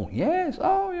 you don't? Yes.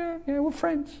 Oh, yeah, we're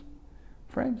friends.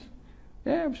 Friends.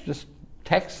 Yeah, I was just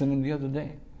texting him the other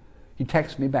day. He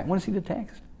texted me back. Want to see the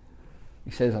text?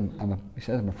 He says I'm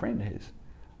a friend of his.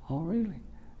 Oh, really?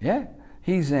 Yeah.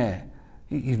 He's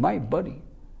my buddy.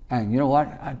 And you know what?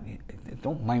 I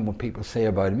don't mind what people say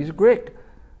about him. He's great.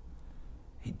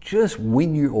 He just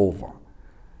win you over.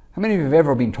 How many of you have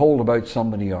ever been told about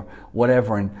somebody or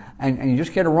whatever, and you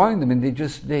just get around them and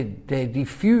they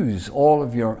diffuse all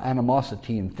of your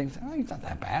animosity and things? Oh, he's not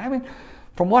that bad. I mean,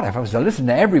 from what, if I was to listen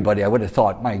to everybody, I would have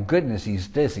thought, my goodness, he's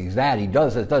this, he's that, he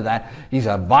does this, does that. He's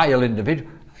a vile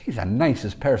individual. He's the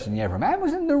nicest person you ever met. I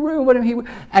was in the room with him,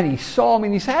 and he saw me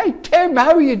and he said, "Hey, Tim,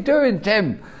 how are you doing,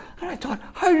 Tim?" And I thought,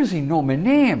 how does he know my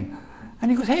name?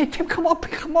 And he goes, "Hey, Tim, come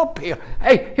up here.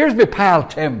 Hey, here's my pal,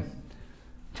 Tim."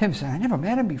 Tim said, "I never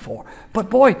met him before. But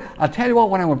boy, I'll tell you what,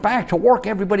 when I went back to work,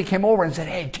 everybody came over and said,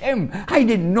 'Hey, Tim, I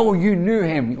didn't know you knew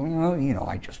him.'" You know,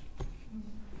 I just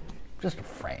a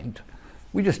friend.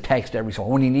 We just text every so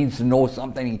often. When he needs to know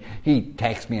something, he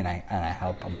texts me and I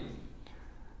help him.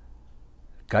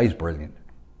 Guy's brilliant.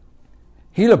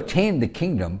 He'll obtain the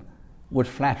kingdom with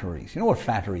flatteries. You know what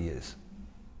flattery is?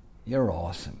 You're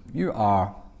awesome. You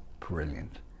are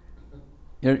brilliant.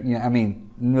 I mean,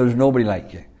 there's nobody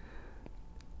like you.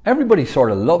 Everybody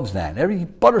sort of loves that. He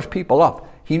butters people up.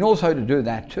 He knows how to do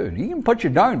that too. He can put you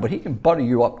down, but he can butter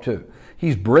you up too.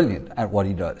 He's brilliant at what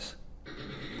he does.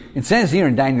 It says here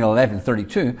in Daniel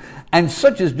 11:32, "And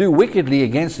such as do wickedly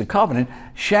against the covenant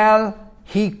shall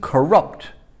he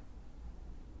corrupt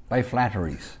by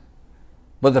flatteries.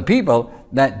 But the people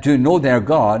that do know their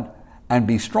God and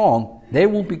be strong, they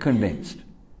won't be convinced.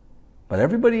 But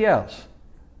everybody else,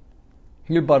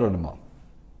 he'll butter them up."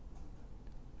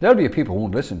 There'll be people who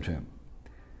won't listen to him.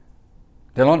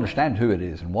 They'll understand who it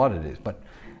is and what it is. But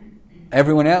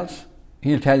everyone else,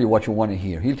 he'll tell you what you want to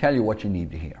hear. He'll tell you what you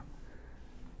need to hear.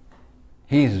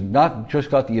 He's not just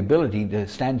got the ability to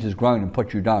stand his ground and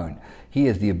put you down. He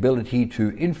has the ability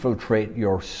to infiltrate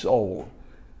your soul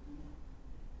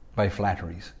by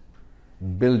flatteries,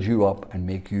 build you up and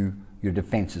make your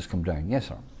defenses come down. Yes,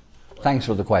 sir. Thanks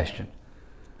for the question.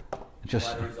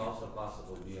 Flattery is also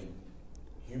possibly being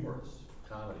humorous,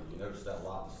 comedy. You notice that a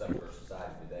lot in secular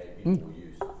society today. People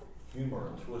use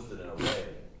humor and twist it in a way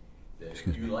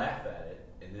that you laugh at it,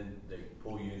 and then they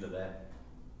pull you into that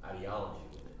ideology.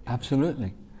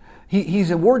 Absolutely. He's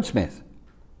a wordsmith.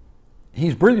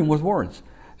 He's brilliant with words.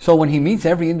 So when he meets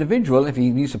every individual, if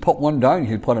he needs to put one down,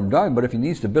 he'll put him down. But if he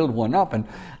needs to build one up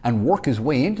and work his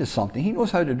way into something, he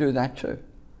knows how to do that too.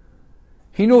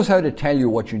 He knows how to tell you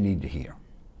what you need to hear.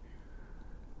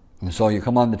 And so you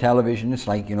come on the television, it's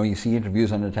like, you see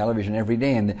interviews on the television every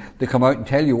day, and they come out and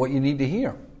tell you what you need to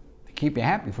hear. They keep you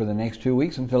happy for the next 2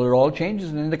 weeks until it all changes,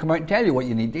 and then they come out and tell you what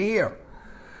you need to hear.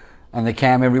 And they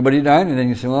calm everybody down, and then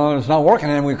you say, "Well, it's not working,"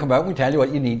 and then we come out and we tell you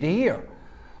what you need to hear.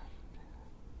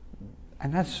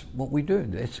 And that's what we do.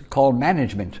 It's called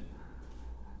management.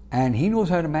 And he knows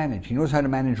how to manage. He knows how to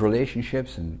manage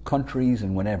relationships and countries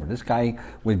and whatever. This guy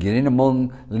will get in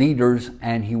among leaders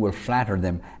and he will flatter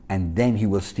them, and then he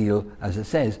will steal, as it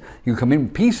says, you come in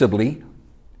peaceably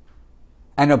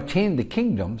and obtain the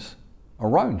kingdoms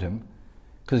around him,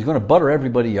 because he's going to butter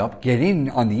everybody up, get in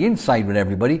on the inside with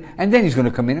everybody, and then he's going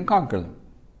to come in and conquer them.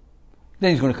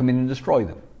 Then he's going to come in and destroy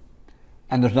them.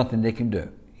 And there's nothing they can do.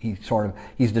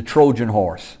 He's the Trojan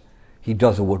horse. He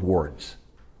does it with words.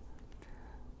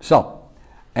 So,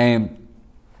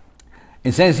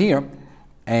 it says here,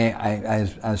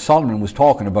 as Solomon was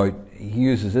talking about, he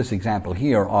uses this example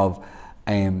here of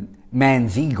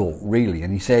man's ego, really.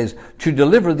 And he says, "To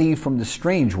deliver thee from the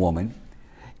strange woman,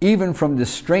 even from the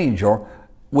stranger,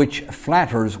 which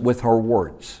flatters with her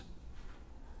words."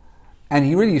 And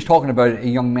he really is talking about a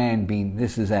young man being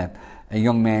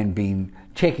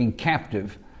taken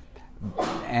captive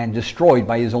and destroyed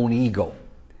by his own ego.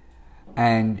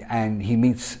 And he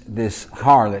meets this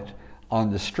harlot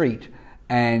on the street,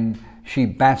 and she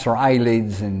bats her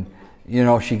eyelids, and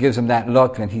she gives him that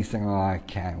look, and he's thinking, "Oh, I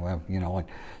can't." Well, and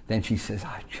then she says,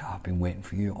 "I've been waiting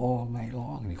for you all night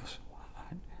long." And he goes,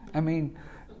 "What? I mean,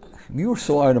 you're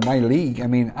so out of my league. I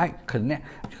mean, I could never."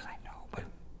 I know, but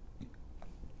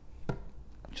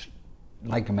just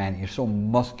like a man, you're so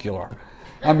muscular.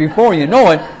 And before you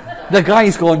know it, the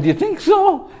guy's going, "Do you think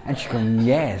so?" And she's going,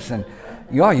 "Yes." And,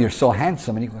 "Yeah, you're so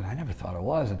handsome." And he goes, "I never thought I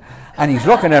was." And he's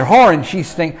looking at her, and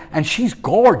she's thinking, and she's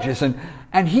gorgeous.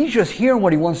 And he's just hearing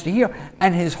what he wants to hear.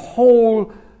 And his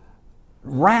whole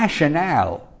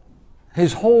rationale,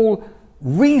 his whole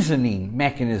reasoning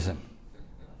mechanism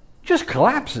just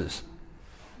collapses.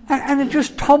 And it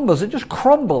just tumbles, it just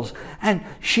crumbles. And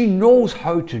she knows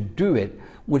how to do it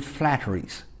with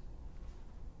flatteries.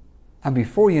 And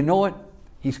before you know it,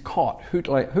 he's caught, hook,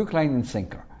 line, and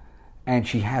sinker. And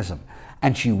she has him.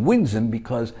 And she wins him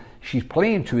because she's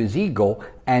playing to his ego,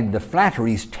 and the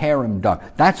flatteries tear him down.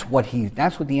 That's what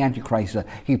the Antichrist does.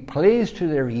 He plays to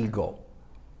their ego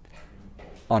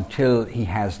until he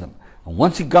has them. And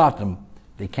once he got them,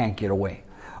 they can't get away.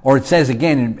 Or it says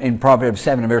again in Proverbs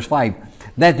 7 and verse 5,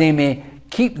 that they may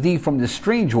keep thee from the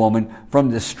strange woman, from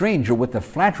the stranger with the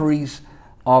flatteries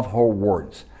of her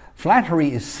words.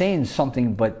 Flattery is saying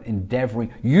something but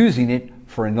endeavoring, using it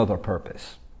for another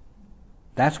purpose.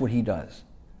 That's what he does.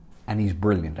 And he's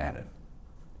brilliant at it.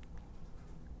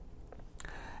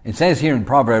 It says here in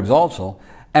Proverbs also,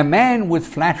 a man with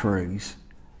flatteries,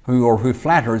 who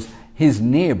flatters his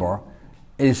neighbor,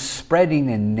 is spreading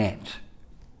a net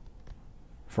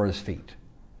for his feet.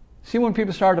 See, when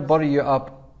people start to butter you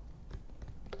up,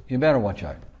 you better watch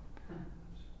out.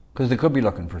 Because they could be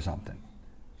looking for something.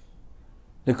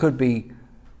 There could be,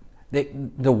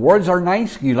 the words are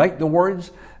nice, you like the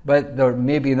words, but there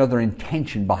may be another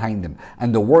intention behind them.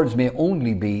 And the words may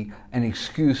only be an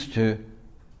excuse for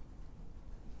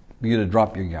you to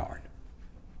drop your guard.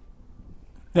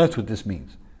 That's what this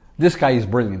means. This guy is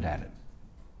brilliant at it.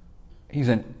 He's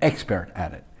an expert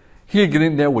at it. He'll get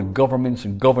in there with governments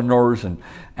and governors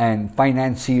and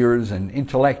financiers and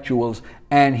intellectuals,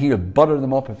 and he'll butter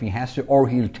them up if he has to, or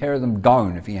he'll tear them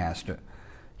down if he has to.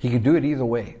 He can do it either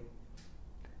way.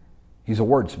 He's a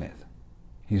wordsmith.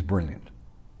 He's brilliant.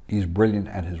 He's brilliant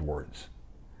at his words.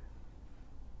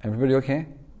 Everybody okay?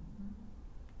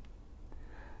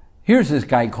 Here's this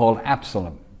guy called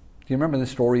Absalom. Do you remember the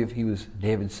story of he was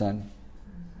David's son?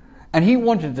 And he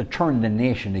wanted to turn the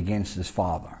nation against his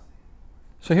father.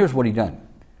 So here's what he done.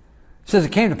 It says,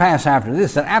 it came to pass after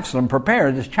this that Absalom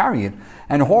prepared his chariot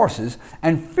and horses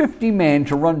and 50 men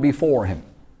to run before him.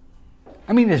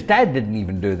 I mean, his dad didn't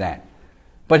even do that.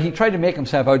 But he tried to make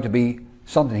himself out to be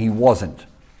something he wasn't.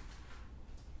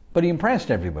 But he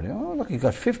impressed everybody. Oh, look, he's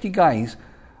got 50 guys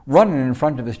running in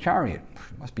front of his chariot.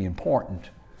 Must be important.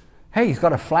 Hey, he's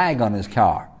got a flag on his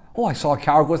car. Oh, I saw a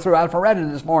car go through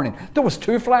Alpharetta this morning. There was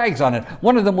 2 flags on it.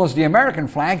 One of them was the American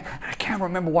flag. I can't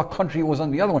remember what country it was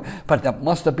on the other one, but that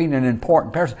must have been an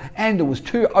important person. And there was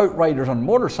 2 outriders on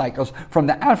motorcycles from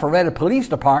the Alpharetta Police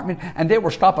Department, and they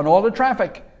were stopping all the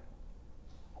traffic.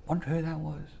 I wonder who that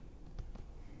was.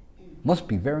 Must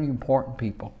be very important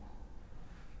people.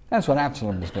 That's what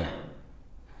Absalom was doing.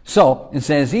 So, it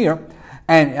says here,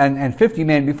 and 50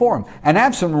 men before him. And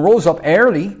Absalom rose up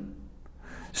early,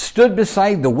 stood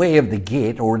beside the way of the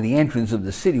gate, or the entrance of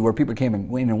the city where people came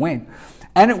in and went.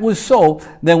 And it was so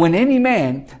that when any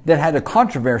man that had a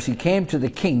controversy came to the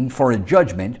king for a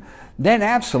judgment, then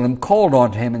Absalom called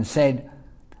unto him and said,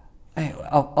 hey,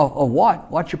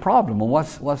 what? What's your problem? And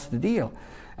what's the deal?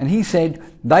 And he said,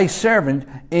 thy servant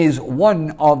is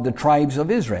one of the tribes of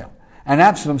Israel. And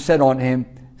Absalom said unto him,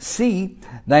 see,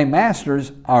 thy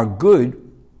masters are good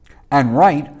and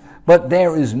right, but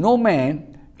there is no man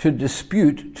to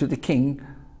dispute to the king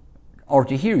or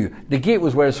to hear you. The gate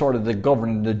was where sort of the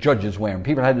governor, the judges were. And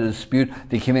people had a dispute.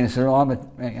 They came in and said,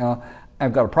 oh,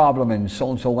 I've got a problem, and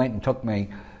so-and-so went and took my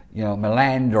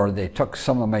land, or they took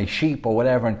some of my sheep or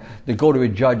whatever, and they go to a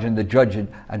judge, and the judge,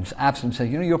 and Absalom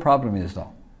said, your problem is,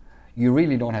 though, you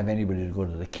really don't have anybody to go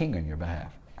to the king on your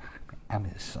behalf. I'm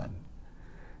his son.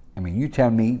 I mean, you tell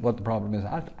me what the problem is.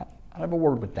 I'll have a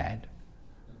word with Dad.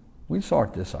 We'll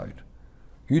sort this out.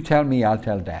 You tell me, I'll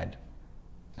tell Dad,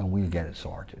 and we'll get it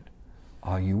sorted.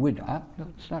 Oh, you would? No,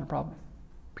 it's not a problem.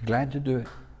 Be glad to do it.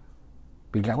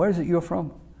 Be glad. Where is it you're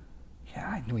from? Yeah,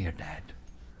 I know your dad.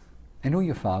 I know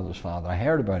your father's father. I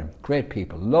heard about him. Great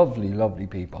people. Lovely, lovely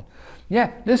people.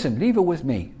 Yeah, listen, leave it with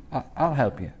me. I'll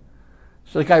help you.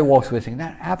 So the guy walks with him.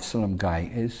 That Absalom guy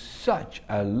is such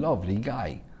a lovely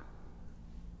guy.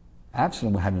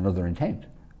 Absalom had another intent,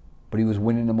 but he was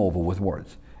winning them over with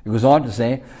words. It goes on to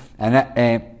say,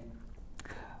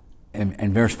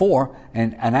 in verse 4,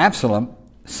 and Absalom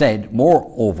said,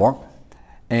 moreover,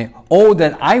 oh,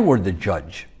 that I were the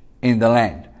judge in the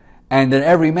land, and that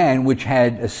every man which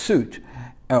had a suit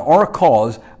or a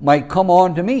cause might come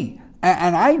on to me,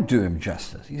 and I'd do him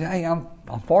justice. He said, hey,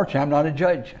 unfortunately, I'm not a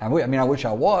judge. I wish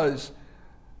I was.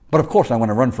 But of course, I want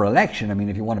to run for election. I mean,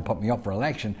 if you want to put me up for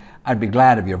election, I'd be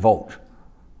glad of your vote.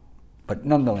 But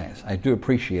nonetheless, I do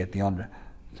appreciate the honor.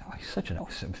 Oh, he's such an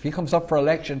awesome. If he comes up for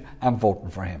election, I'm voting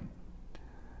for him.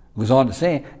 It goes on to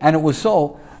say, and it was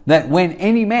so that when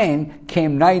any man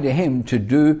came nigh to him to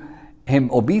do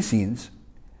him obeisance,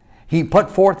 he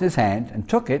put forth his hand and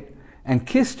took it and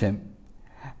kissed him.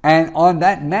 And on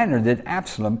that manner did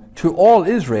Absalom to all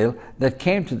Israel that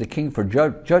came to the king for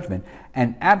judgment.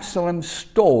 And Absalom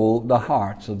stole the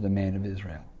hearts of the men of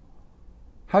Israel.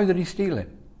 How did he steal it?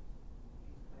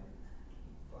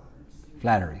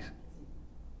 Flatteries.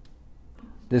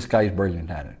 This guy's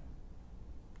brilliant at it.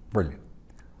 Brilliant.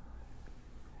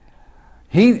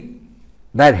 He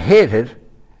that hated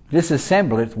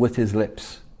disassembleth with his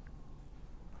lips,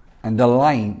 and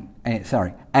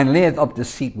and layeth up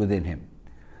deceit within him.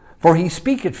 For he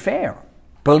speaketh fair,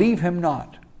 believe him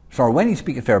not. Sorry, when he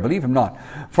speaketh fair, believe him not.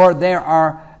 For there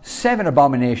are 7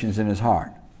 abominations in his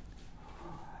heart.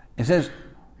 It says,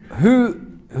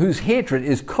 whose hatred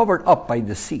is covered up by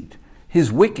deceit.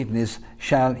 His wickedness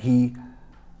shall be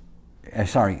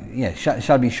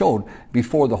showed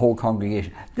before the whole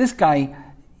congregation. This guy,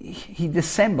 he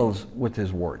dissembles with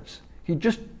his words. He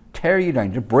just tear you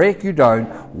down, to break you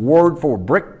down, word for word,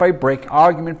 brick by brick,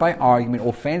 argument by argument,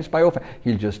 offense by offense.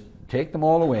 He'll just take them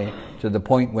all away to the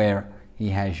point where he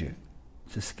has you.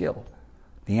 It's a skill.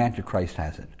 The Antichrist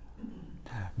has it.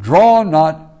 Draw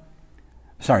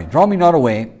me not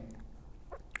away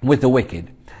with the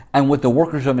wicked and with the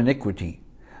workers of iniquity,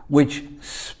 which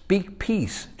speak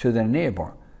peace to their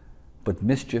neighbor, but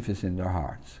mischief is in their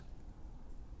hearts.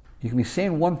 You can be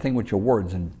saying one thing with your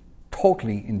words and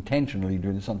totally intentionally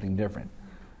doing something different,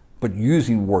 but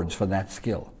using words for that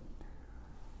skill.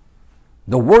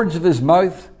 The words of his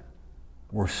mouth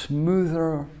were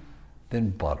smoother than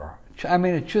butter. I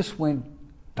mean, it just went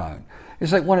down.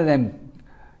 It's like one of them,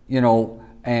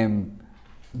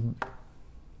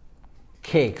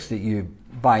 cakes that you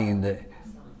buy in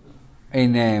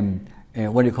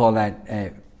what do you call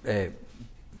that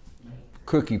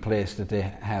cookie place that they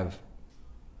have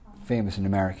famous in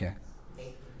America.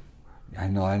 I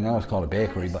know it's called a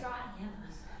bakery, but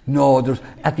no,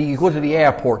 you go to the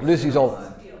airport, Lucy's all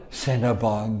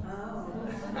Cinnabon.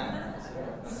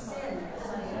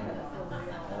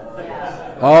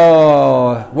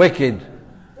 Oh, wicked.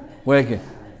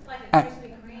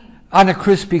 And a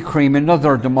Krispy Kreme,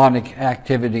 another demonic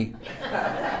activity.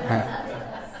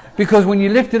 Because when you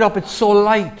lift it up, it's so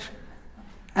light.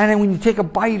 And then when you take a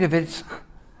bite of it,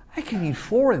 I can eat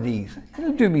 4 of these.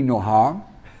 It'll do me no harm.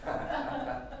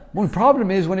 One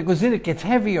problem is when it goes in, it gets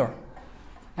heavier.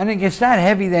 And it gets that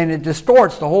heavy, then it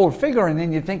distorts the whole figure. And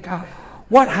then you think,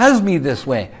 what has me this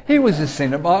way? It was a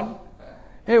Cinnabon.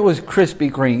 It was Krispy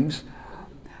Kremes.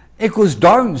 It goes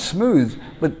down smooth,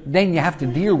 but then you have to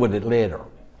deal with it later.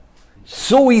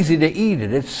 So easy to eat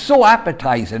it. It's so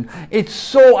appetizing. It's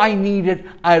so I need it.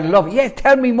 I love it. Yeah,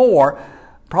 tell me more.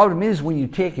 Problem is when you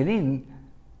take it in,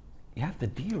 you have to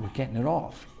deal with getting it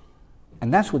off.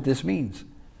 And that's what this means.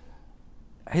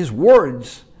 His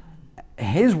words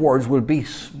will be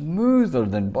smoother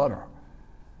than butter.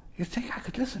 You think I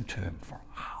could listen to him for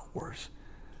hours.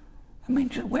 I mean,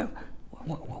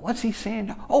 what's he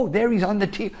saying? Oh, there he's on the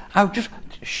TV. I'll just,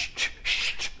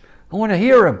 shh. I want to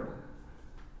hear him.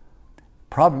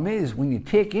 Problem is, when you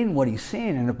take in what he's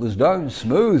saying and it goes down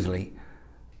smoothly,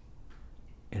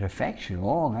 it affects you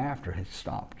long after it's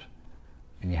stopped.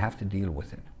 And you have to deal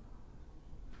with it.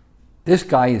 This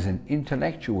guy is an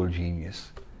intellectual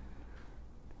genius,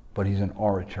 but he's an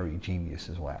oratory genius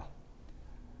as well.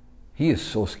 He is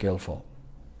so skillful,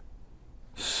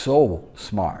 so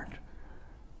smart.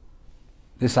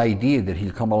 This idea that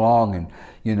he'll come along and,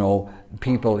 he'll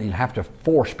have to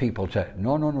force people to,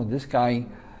 no, this guy,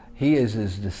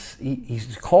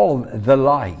 he's called the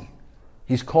lie.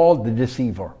 He's called the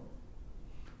deceiver.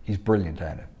 He's brilliant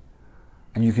at it.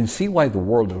 And you can see why the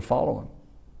world will follow him.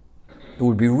 It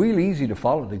would be really easy to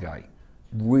follow the guy.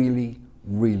 Really,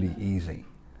 really easy.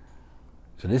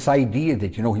 So this idea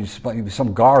that, he's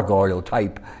some gargoyle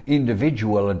type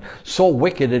individual and so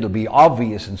wicked it'll be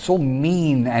obvious and so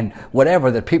mean and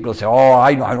whatever that people say, oh,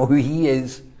 I know who he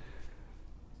is.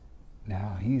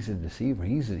 No, he's a deceiver.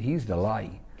 He's the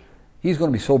lie. He's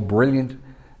going to be so brilliant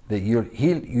that you'll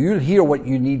hear what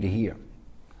you need to hear.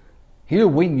 He'll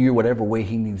win you whatever way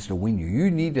he needs to win you.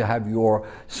 You need to have your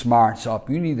smarts up.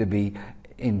 You need to be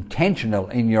intentional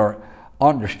in your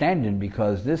understanding,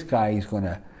 because this guy is going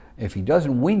to, if he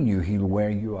doesn't win you, he'll wear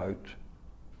you out.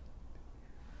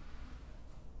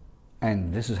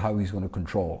 And this is how he's going to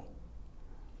control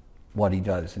what he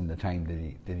does in the time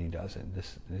that he does in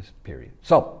this period.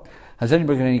 So, has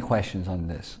anybody got any questions on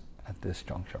this at this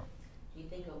juncture? Do you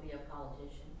think he'll be a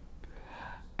politician?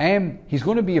 He's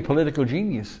going to be a political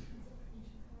genius.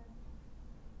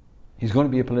 He's going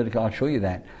to be a political, I'll show you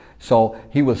that. So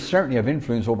he will certainly have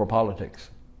influence over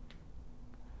politics.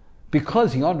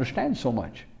 Because he understands so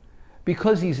much.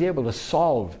 Because he's able to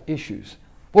solve issues.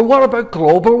 Well, what about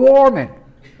global warming?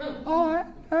 Oh,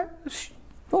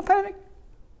 don't panic.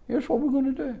 Here's what we're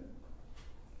going to do.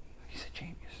 He's a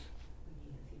genius.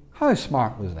 How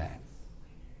smart was that?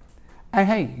 And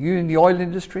hey, you in the oil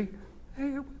industry,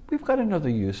 hey, we've got another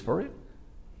use for it.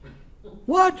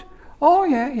 What? Oh,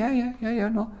 yeah,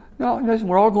 no. No, listen,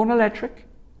 we're all going electric.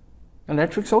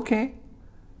 Electric's okay.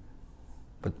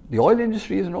 But the oil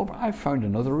industry isn't over. I've found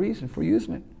another reason for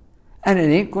using it. And it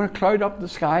ain't going to cloud up the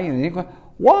sky, and it ain't going to...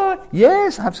 What?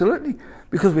 Yes, absolutely.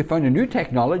 Because we found a new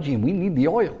technology and we need the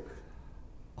oil.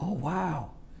 Oh, wow.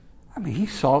 I mean, he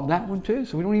solved that one too,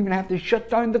 so we don't even have to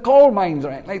shut down the coal mines or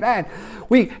anything like that.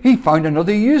 He found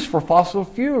another use for fossil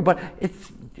fuel, but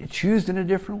it's used in a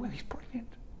different way. He's brilliant.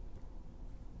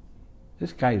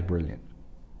 This guy's brilliant.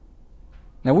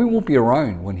 Now, we won't be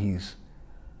around when he's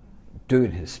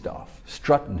doing his stuff,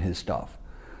 strutting his stuff.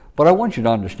 But I want you to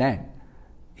understand,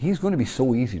 he's going to be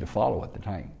so easy to follow at the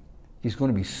time. He's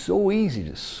going to be so easy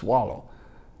to swallow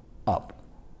up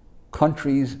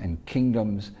countries and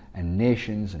kingdoms and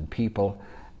nations and people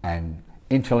and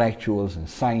intellectuals and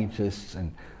scientists,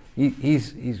 and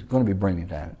he's going to be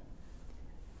brilliant at it.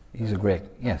 He's a great,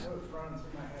 yes. What was running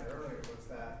through my head earlier was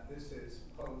that this is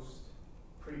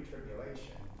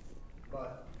pre-tribulation,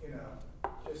 but,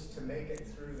 just to make it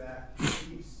through that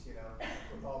piece,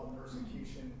 with all the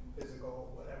persecution,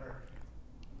 physical, whatever,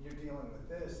 you're dealing with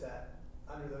this, that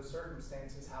under those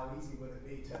circumstances, how easy would it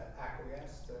be to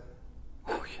acquiesce to?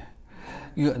 Oh,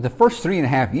 yeah. The first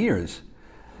 3.5 years,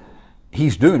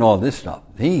 he's doing all this stuff.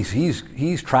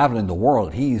 He's traveling the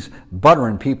world. He's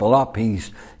buttering people up.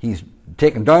 He's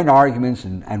taking down arguments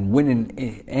and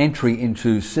winning entry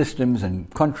into systems and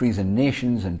countries and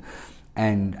nations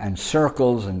and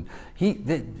circles. And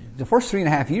the first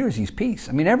 3.5 years, he's peace.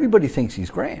 I mean, everybody thinks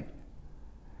he's great.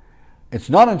 It's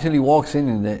not until he walks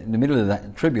in the middle of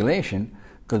that tribulation,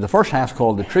 because the first half's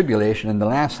called the tribulation and the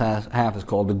last half is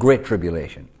called the great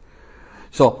tribulation.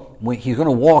 So when he's going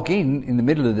to walk in the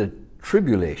middle of the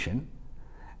tribulation,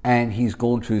 and he's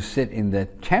going to sit in the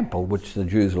temple which the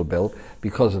Jews will build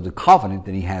because of the covenant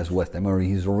that he has with them, or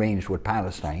he's arranged with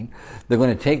Palestine. They're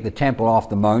going to take the temple off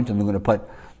the mount, and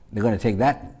they're going to take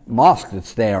that mosque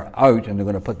that's there out, and they're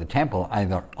going to put the temple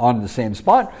either on the same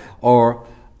spot or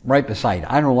right beside.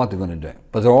 I don't know what they're going to do,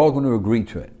 but they're all going to agree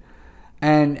to it.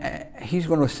 And he's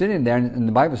going to sit in there, and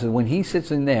the Bible says when he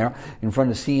sits in there in front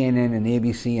of CNN and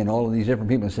ABC and all of these different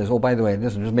people and says, oh, by the way,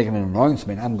 listen, just making an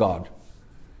announcement, I'm God.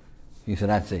 He said,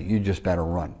 that's it, you just better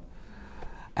run.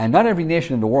 And not every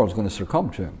nation in the world is going to succumb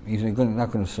to him. He's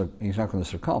not going to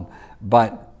succumb,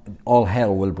 but all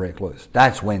hell will break loose.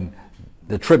 That's when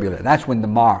the tribulation, that's when the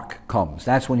mark comes.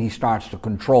 That's when he starts to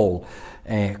control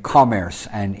commerce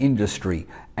and industry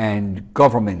and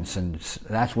governments, and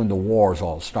that's when the wars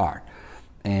all start.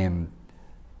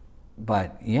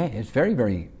 But yeah, it's very,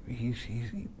 very, he's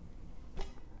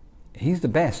the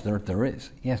best that there is.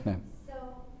 Yes, ma'am.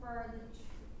 So for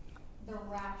the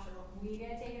rapture, we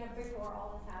get taken up before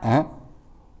all this happens.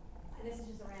 This is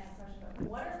just a random question, but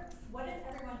what is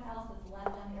everyone else that's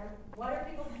left on the earth? What are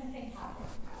people going to think happens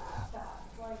to us?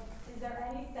 Like, is there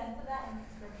any sense of that in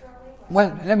scripturally?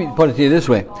 Well, let me put it to you this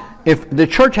way. If the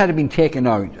church had been taken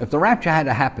out, if the rapture had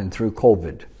to happen through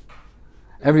COVID,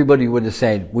 everybody would have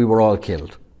said, we were all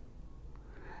killed.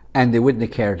 And they wouldn't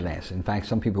have cared less. In fact,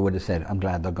 some people would have said, I'm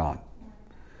glad they're gone.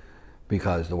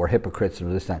 Because they were hypocrites or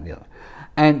this, that, and the other.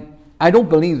 And I don't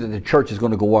believe that the church is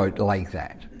going to go out like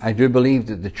that. I do believe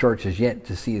that the church is yet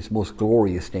to see its most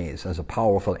glorious days as a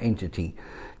powerful entity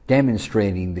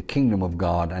demonstrating the kingdom of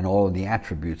God and all of the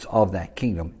attributes of that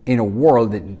kingdom in a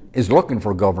world that is looking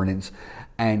for governance.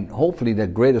 And hopefully the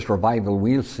greatest revival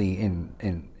we'll see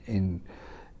in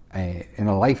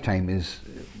a lifetime is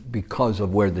because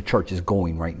of where the church is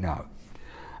going right now.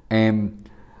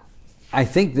 I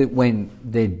think that when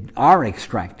they are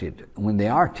extracted, when they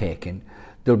are taken,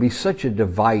 there'll be such a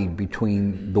divide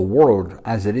between the world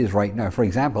as it is right now. For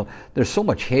example, there's so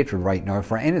much hatred right now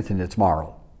for anything that's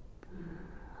moral.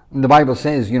 And the Bible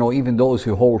says, even those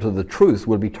who hold to the truth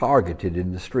will be targeted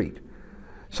in the street.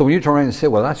 So when you turn around and say,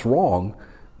 well, that's wrong,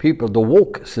 people, the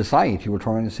woke society will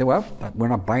turn around and say, well, we're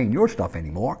not buying your stuff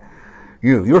anymore.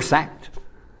 You're sacked.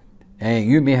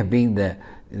 You may have been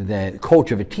the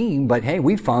coach of a team, but hey,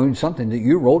 we found something that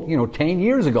you wrote, 10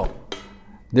 years ago.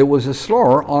 There was a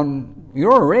slur on,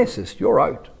 you're a racist, you're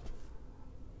out.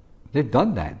 They've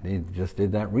done that. They just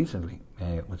did that recently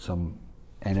with some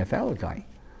NFL guy.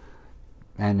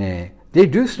 And they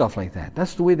do stuff like that.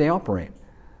 That's the way they operate.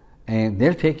 And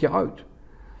they'll take you out.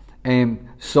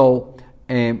 So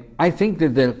I think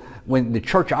that when the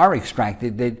church are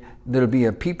extracted, there'll be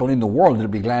people in the world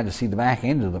that'll be glad to see the back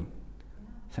end of them.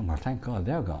 Saying, well, thank God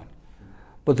they're gone.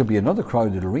 But there'll be another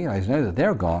crowd that'll realize now that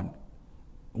they're gone,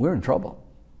 we're in trouble.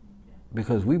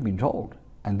 Because we've been told.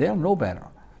 And they'll know better.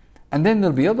 And then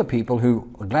there'll be other people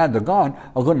who are glad they're gone,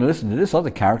 are going to listen to this other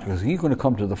character because he's going to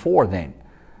come to the fore then.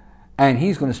 And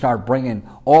he's going to start bringing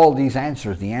all these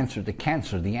answers, the answer to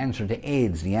cancer, the answer to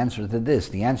AIDS, the answer to this,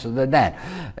 the answer to that,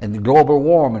 and the global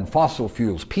warming, fossil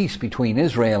fuels, peace between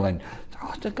Israel and...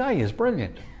 Oh, the guy is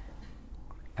brilliant.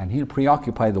 And he'll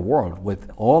preoccupy the world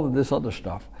with all of this other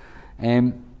stuff.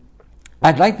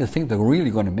 I'd like to think they're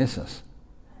really going to miss us.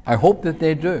 I hope that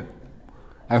they do.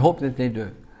 I hope that they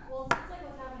do. Well, it seems like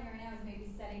what's happening right now is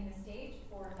maybe setting the stage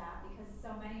for that, because so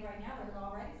many right now, there's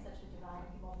already such a divide,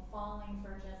 people falling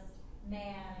for just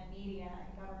man and media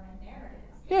and government narratives.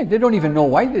 Yeah, they don't even know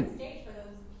why they... The stage for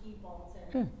those people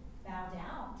to bow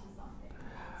down to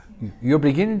something. You're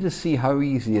beginning to see how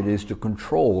easy it is to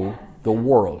control the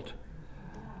world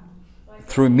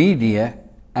through media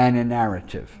and a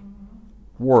narrative.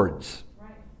 Words.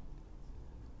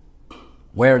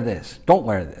 Wear this. Don't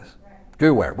wear this.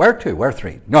 Do wear. Wear 2. Wear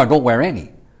 3. No, don't wear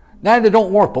any. Neither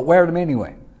don't work, but wear them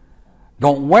anyway.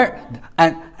 Don't wear.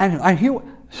 And here.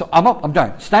 So I'm up. I'm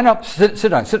down. Stand up. Sit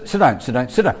down. Sit down. Sit down.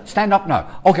 Sit down. Stand up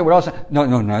now. Okay, we're all.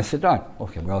 No. Sit down.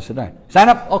 Okay, we're all sit down. Stand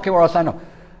up. Okay, we're all stand up.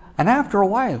 And after a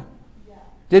while,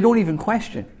 they don't even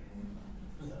question.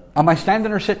 Am I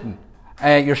standing or sitting?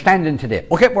 You're standing today.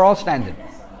 Okay, we're all standing.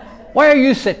 Why are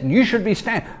you sitting? You should be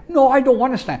standing. No, I don't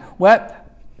want to stand. Well,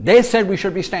 they said we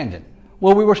should be standing.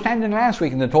 Well, we were standing last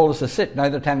week and they told us to sit. Now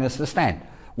they're telling us to stand.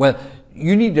 Well,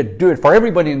 you need to do it for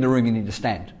everybody in the room. You need to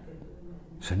stand.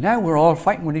 So now we're all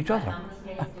fighting with each other. How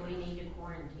many days do we need to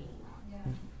quarantine?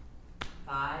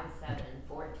 5, 7,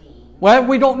 14. Well,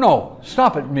 we don't know.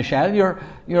 Stop it, Michelle. You're.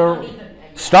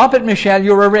 Stop it, Michelle.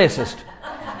 You're a racist.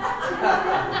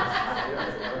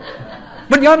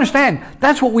 But you understand,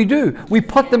 that's what we do. We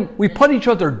put each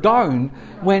other down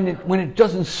when it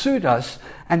doesn't suit us,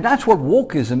 and that's what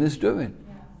wokeism is doing.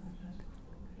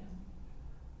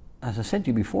 As I said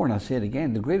to you before, and I'll say it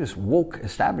again, the greatest woke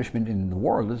establishment in the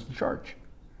world is the church.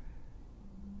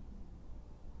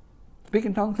 Speak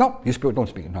in tongues? No, you don't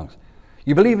speak in tongues.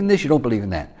 You believe in this, you don't believe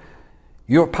in that.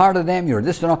 You're part of them, you're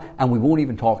this and that, and we won't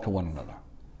even talk to one another.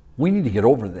 We need to get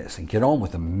over this and get on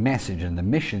with the message and the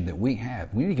mission that we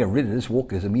have. We need to get rid of this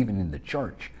wokeism even in the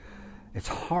church. It's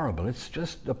horrible. It's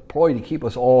just a ploy to keep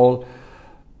us all...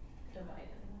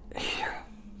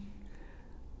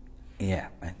 Yeah,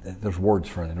 there's words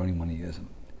for it. I don't even want to use them.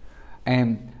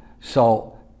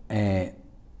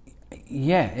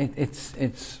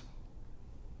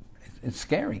 It's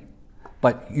scary.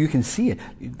 But you can see it.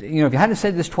 You know, if you had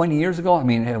said this 20 years ago, I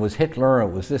mean, it was Hitler, it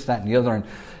was this, that, and the other, and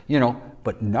you know.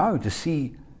 But now to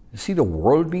see the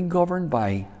world being governed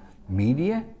by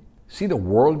media, see the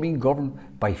world being governed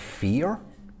by fear.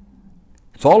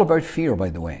 It's all about fear,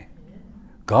 by the way.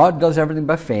 God does everything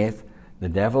by faith. The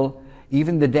devil,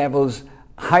 even the devil's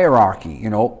hierarchy,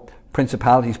 you know,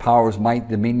 principalities, powers, might,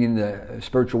 dominion, the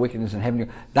spiritual wickedness in heaven,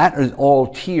 that is all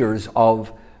tiers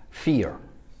of fear.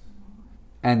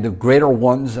 And the greater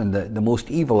ones and the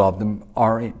most evil of them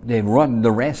they run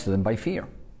the rest of them by fear.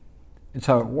 It's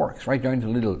how it works, right down to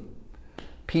little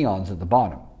peons at the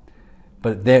bottom.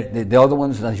 But the other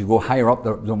ones, as you go higher up,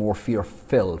 they're more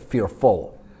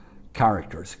fearful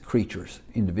characters, creatures,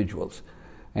 individuals.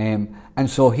 And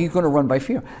so he's going to run by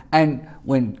fear. And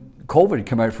when COVID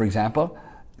came out, for example,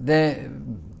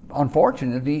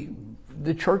 unfortunately,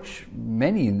 the church,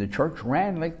 many in the church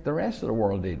ran like the rest of the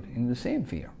world did, in the same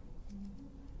fear.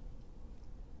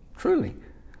 Truly.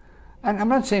 And I'm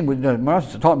not saying we're not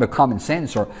talking about common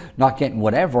sense or not getting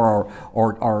whatever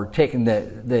or taking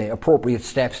the appropriate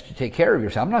steps to take care of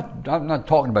yourself. I'm not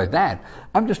talking about that.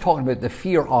 I'm just talking about the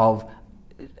fear of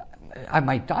I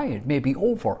might die. It may be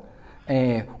over.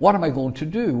 What am I going to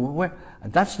do?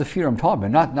 That's the fear I'm talking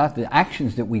about, not the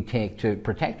actions that we take to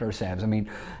protect ourselves. I mean,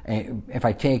 if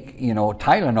I take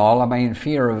Tylenol, am I in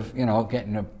fear of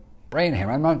getting a brain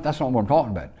hemorrhage? That's not what I'm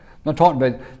talking about. I'm not talking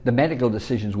about the medical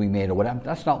decisions we made or whatever.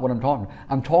 That's not what I'm talking about.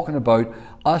 I'm talking about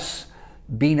us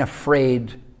being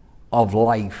afraid of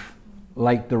life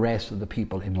like the rest of the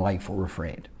people in life were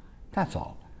afraid. That's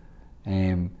all.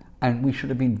 And we should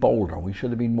have been bolder. We should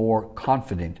have been more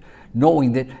confident,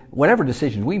 knowing that whatever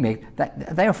decisions we make,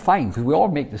 that they're fine, because we all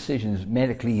make decisions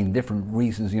medically in different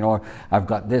reasons. I've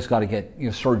got this, got to get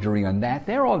surgery on that.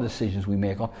 They're all decisions we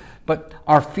make. But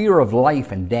our fear of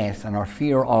life and death and our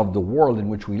fear of the world in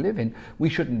which we live in, we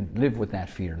shouldn't live with that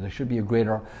fear. There should be a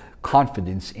greater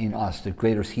confidence in us, the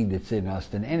greater seed that's in us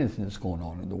than anything that's going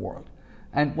on in the world.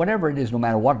 And whatever it is, no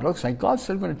matter what it looks like, God's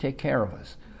still going to take care of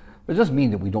us. But it doesn't mean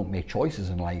that we don't make choices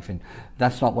in life, and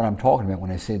that's not what I'm talking about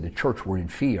when I say the church were in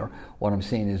fear. What I'm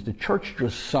saying is the church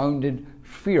just sounded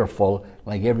fearful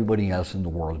like everybody else in the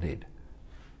world did.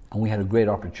 And we had a great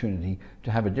opportunity to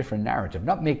have a different narrative,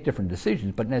 not make different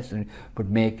decisions, but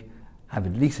have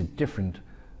at least a different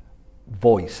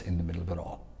voice in the middle of it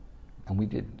all. And we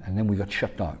did. And then we got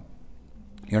shut down.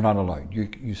 You're not allowed.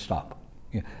 You stop.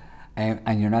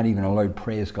 And you're not even allowed to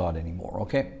praise God anymore,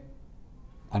 okay?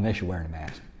 Unless you're wearing a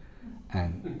mask.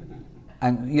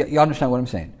 And you understand what I'm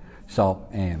saying? So,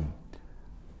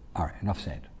 all right, enough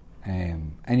said.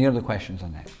 Any other questions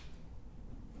on that?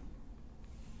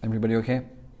 Everybody okay?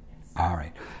 All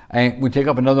right. We'll take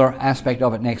up another aspect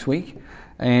of it next week.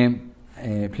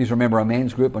 Please remember our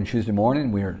men's group on Tuesday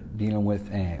morning. We're dealing with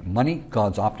money,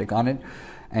 God's optic on it.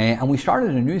 And we started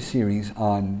a new series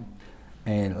on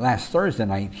last Thursday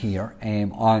night here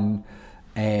on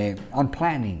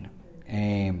planning.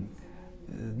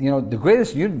 The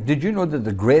greatest. Did you know that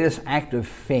the greatest act of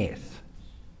faith?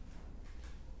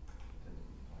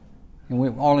 And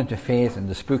we're all into faith and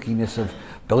the spookiness of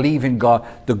believing God.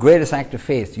 The greatest act of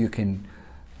faith you can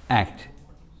act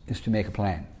is to make a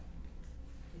plan.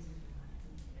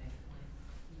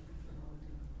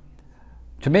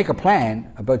 To make a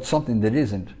plan about something that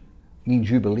isn't means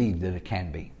you believe that it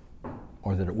can be,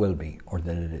 or that it will be, or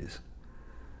that it is.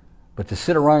 But to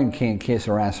sit around in case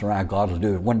or ask, God will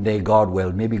do it, one day God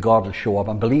will, maybe God will show up,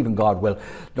 I'm believing God will,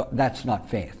 that's not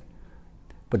faith.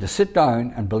 But to sit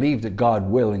down and believe that God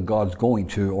will and God's going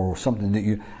to, or something that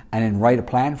and then write a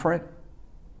plan for it,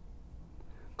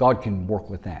 God can work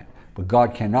with that. But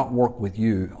God cannot work with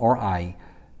you or I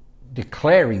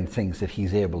declaring things that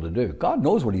He's able to do. God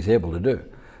knows what He's able to do.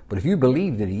 But if you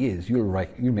believe that He is, you'll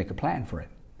make a plan for it.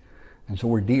 And so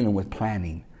we're dealing with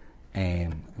planning.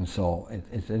 And so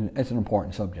it's an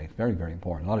important subject, very, very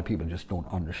important. A lot of people just don't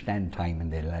understand time and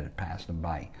they let it pass them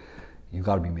by. You've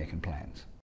got to be making plans.